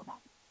بازی کنن.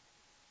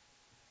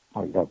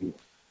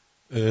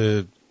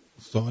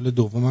 سوال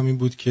دومم این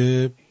بود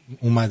که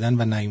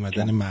اومدن و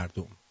نیومدن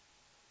مردم.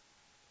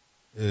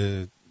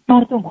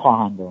 مردم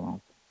خواهند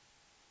اومد،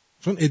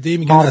 چون عده‌ای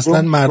میگن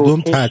اصلا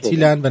مردم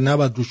تعطیلن و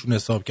نباید روشون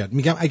حساب کرد.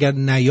 میگم اگر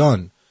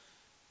نیان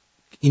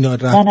اینا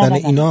رفتن نه.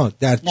 اینا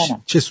در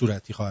چه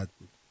صورتی خواهد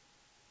بود؟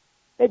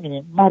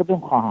 ببینید مردم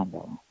خواهند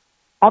آمد.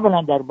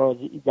 اولا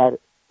در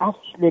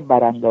اصل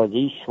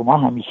براندازی شما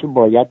همیشه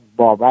باید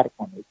باور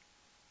کنید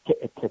که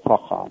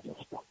اتفاق خواهد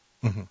افتاد.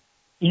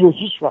 اینو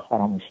هیچ وقت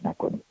فراموش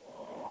نکنید.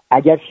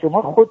 اگر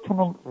شما خودتون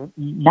رو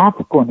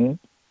نفی کنید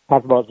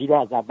پس بازی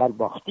رو از اول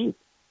باختید.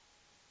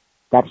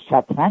 در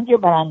شطرنج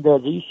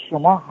براندازی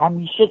شما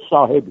همیشه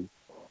صاحبی.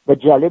 و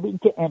جالب این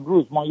که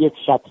امروز ما یک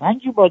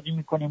شطرنجی بازی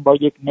میکنیم با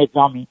یک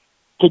نظامی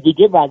که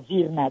دیگه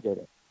وزیر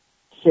نداره.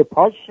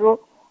 سپاهش رو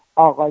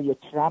آقای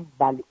ترامپ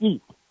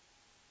بلعید.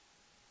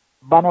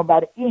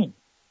 بنابراین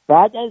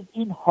بعد از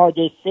این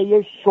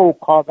حادثه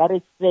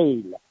شوکاور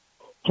سیل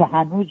که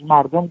هنوز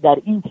مردم در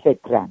این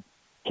فکرن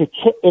که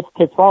چه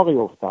اتفاقی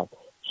افتاد،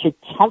 چه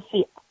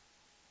کسی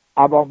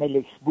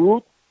عواملش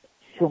بود،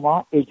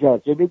 شما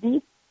اجازه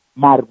بدید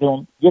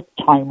مردم یک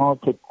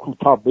تایم‌آوت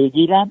کوتاه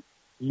بگیرن،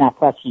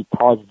 نفسی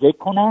تازه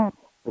کنن،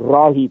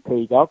 راهی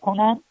پیدا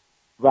کنن.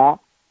 و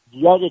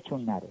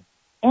یادتون نره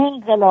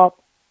انقلاب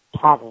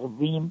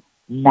تقویم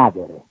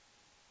نداره.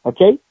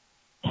 اوکی؟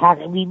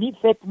 تقویمی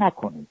فکر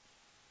نکنید.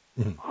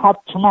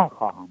 حتما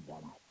خواهند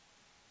آمد.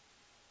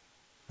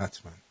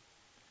 حتما.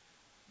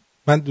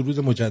 من درود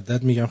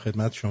مجدد میگم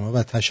خدمت شما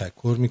و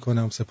تشکر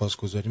میکنم،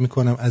 سپاسگزاری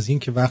میکنم از این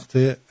که وقت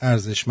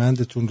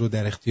ارزشمندتون رو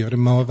در اختیار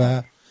ما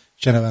و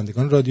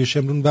شنوندگان رادیو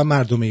شمرون و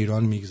مردم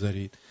ایران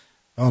میگذارید.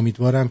 و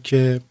امیدوارم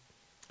که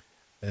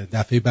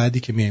دفعه بعدی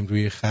که میایم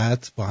روی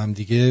خط با هم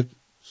دیگه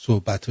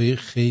صحبت‌های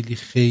خیلی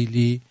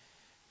خیلی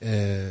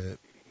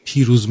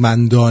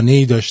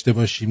پیروزمندانه‌ای داشته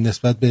باشیم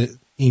نسبت به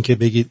این که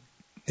بگید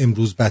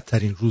امروز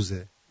بدترین روز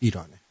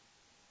ایرانه.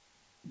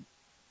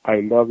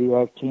 I love you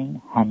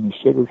آرتین.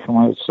 همیشه رو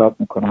شما حساب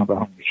میکنم و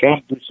همیشه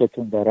هم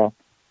دوستتون دارم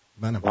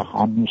و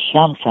همیشه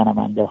هم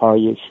شنونده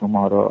های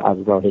شما رو از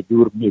راه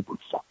دور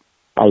میبوسم.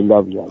 I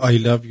love you. I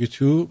love you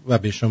too و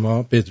به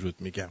شما بدرود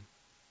میگم.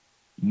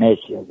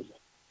 مرسی عزیزم.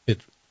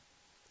 بدرود.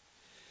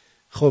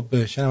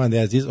 خب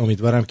شنونده عزیز،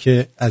 امیدوارم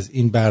که از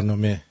این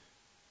برنامه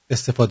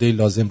استفاده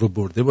لازم رو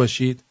برده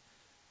باشید.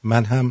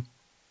 من هم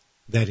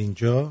در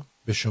اینجا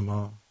به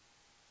شما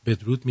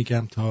بدرود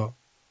میگم تا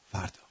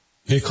فردا.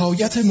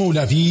 حکایت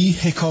مولوی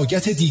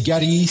حکایت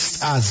دیگری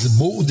است از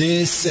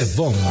بعد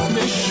سوم.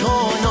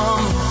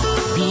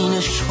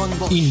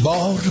 این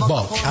بار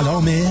با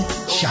کلام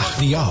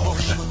شهریار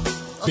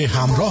به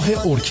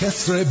همراه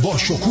ارکستر با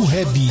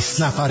شکوه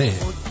 20 نفره.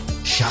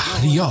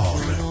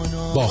 شهریار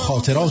با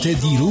خاطرات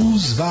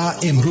دیروز و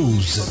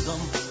امروز.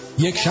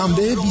 یک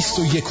شنبه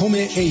 21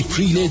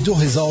 اپریل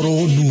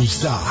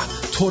 2019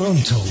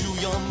 تورنتو،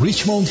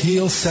 ریچموند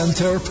هیل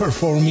سنتر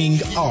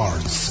پرفورمینگ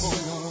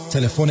آرتس.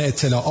 تلفن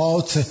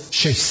اطلاعات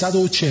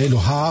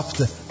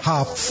 647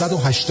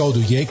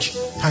 781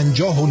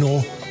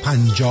 59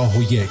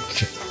 51.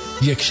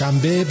 یک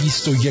شنبه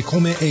 21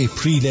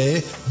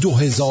 اپریل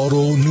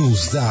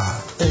 2019.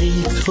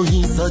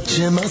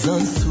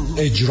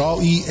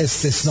 اجرایی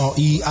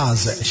استثنایی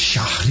از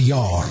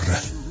شهریار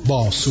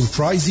با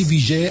سورپرایزی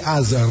ویژه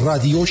از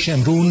رادیو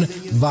شمرون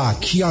و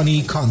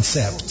کیانی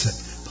کانسپت.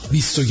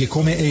 21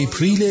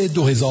 اپریل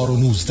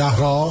 2019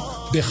 را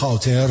به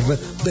خاطر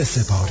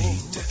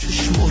بسپارید.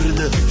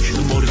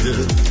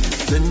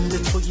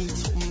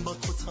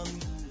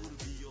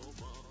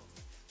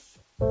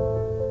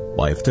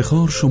 با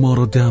افتخار شما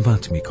را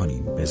دعوت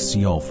می‌کنیم به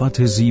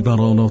ضیافت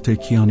زیورآلات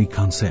کیانی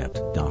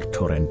کانسپت در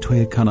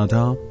تورنتو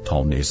کانادا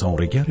تا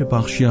نظاره‌گر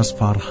بخشی از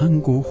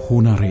فرهنگ و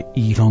هنر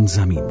ایران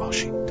زمین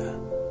باشید.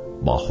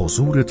 با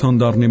حضورتان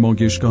در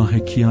نمایشگاه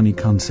کیانی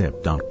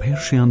کانسپت در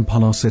پرشین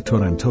پالاس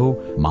تورنتو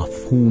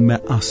مفهوم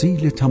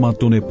اصیل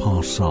تمدن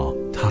پارسا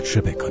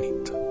تجربه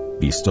کنید.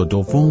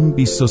 22،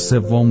 23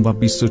 و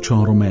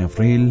 24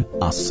 اپریل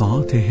از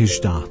ساعت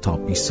 18 تا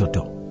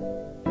 22.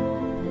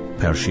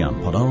 پرشین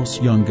پالاس،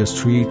 یانگ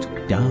استریت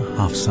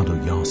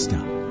 10711.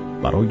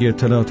 برای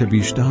اطلاعات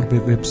بیشتر به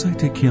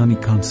وبسایت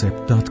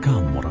kianiconcept.com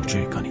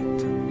مراجعه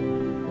کنید.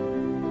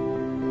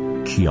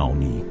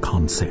 کیانی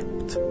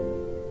کانسپت.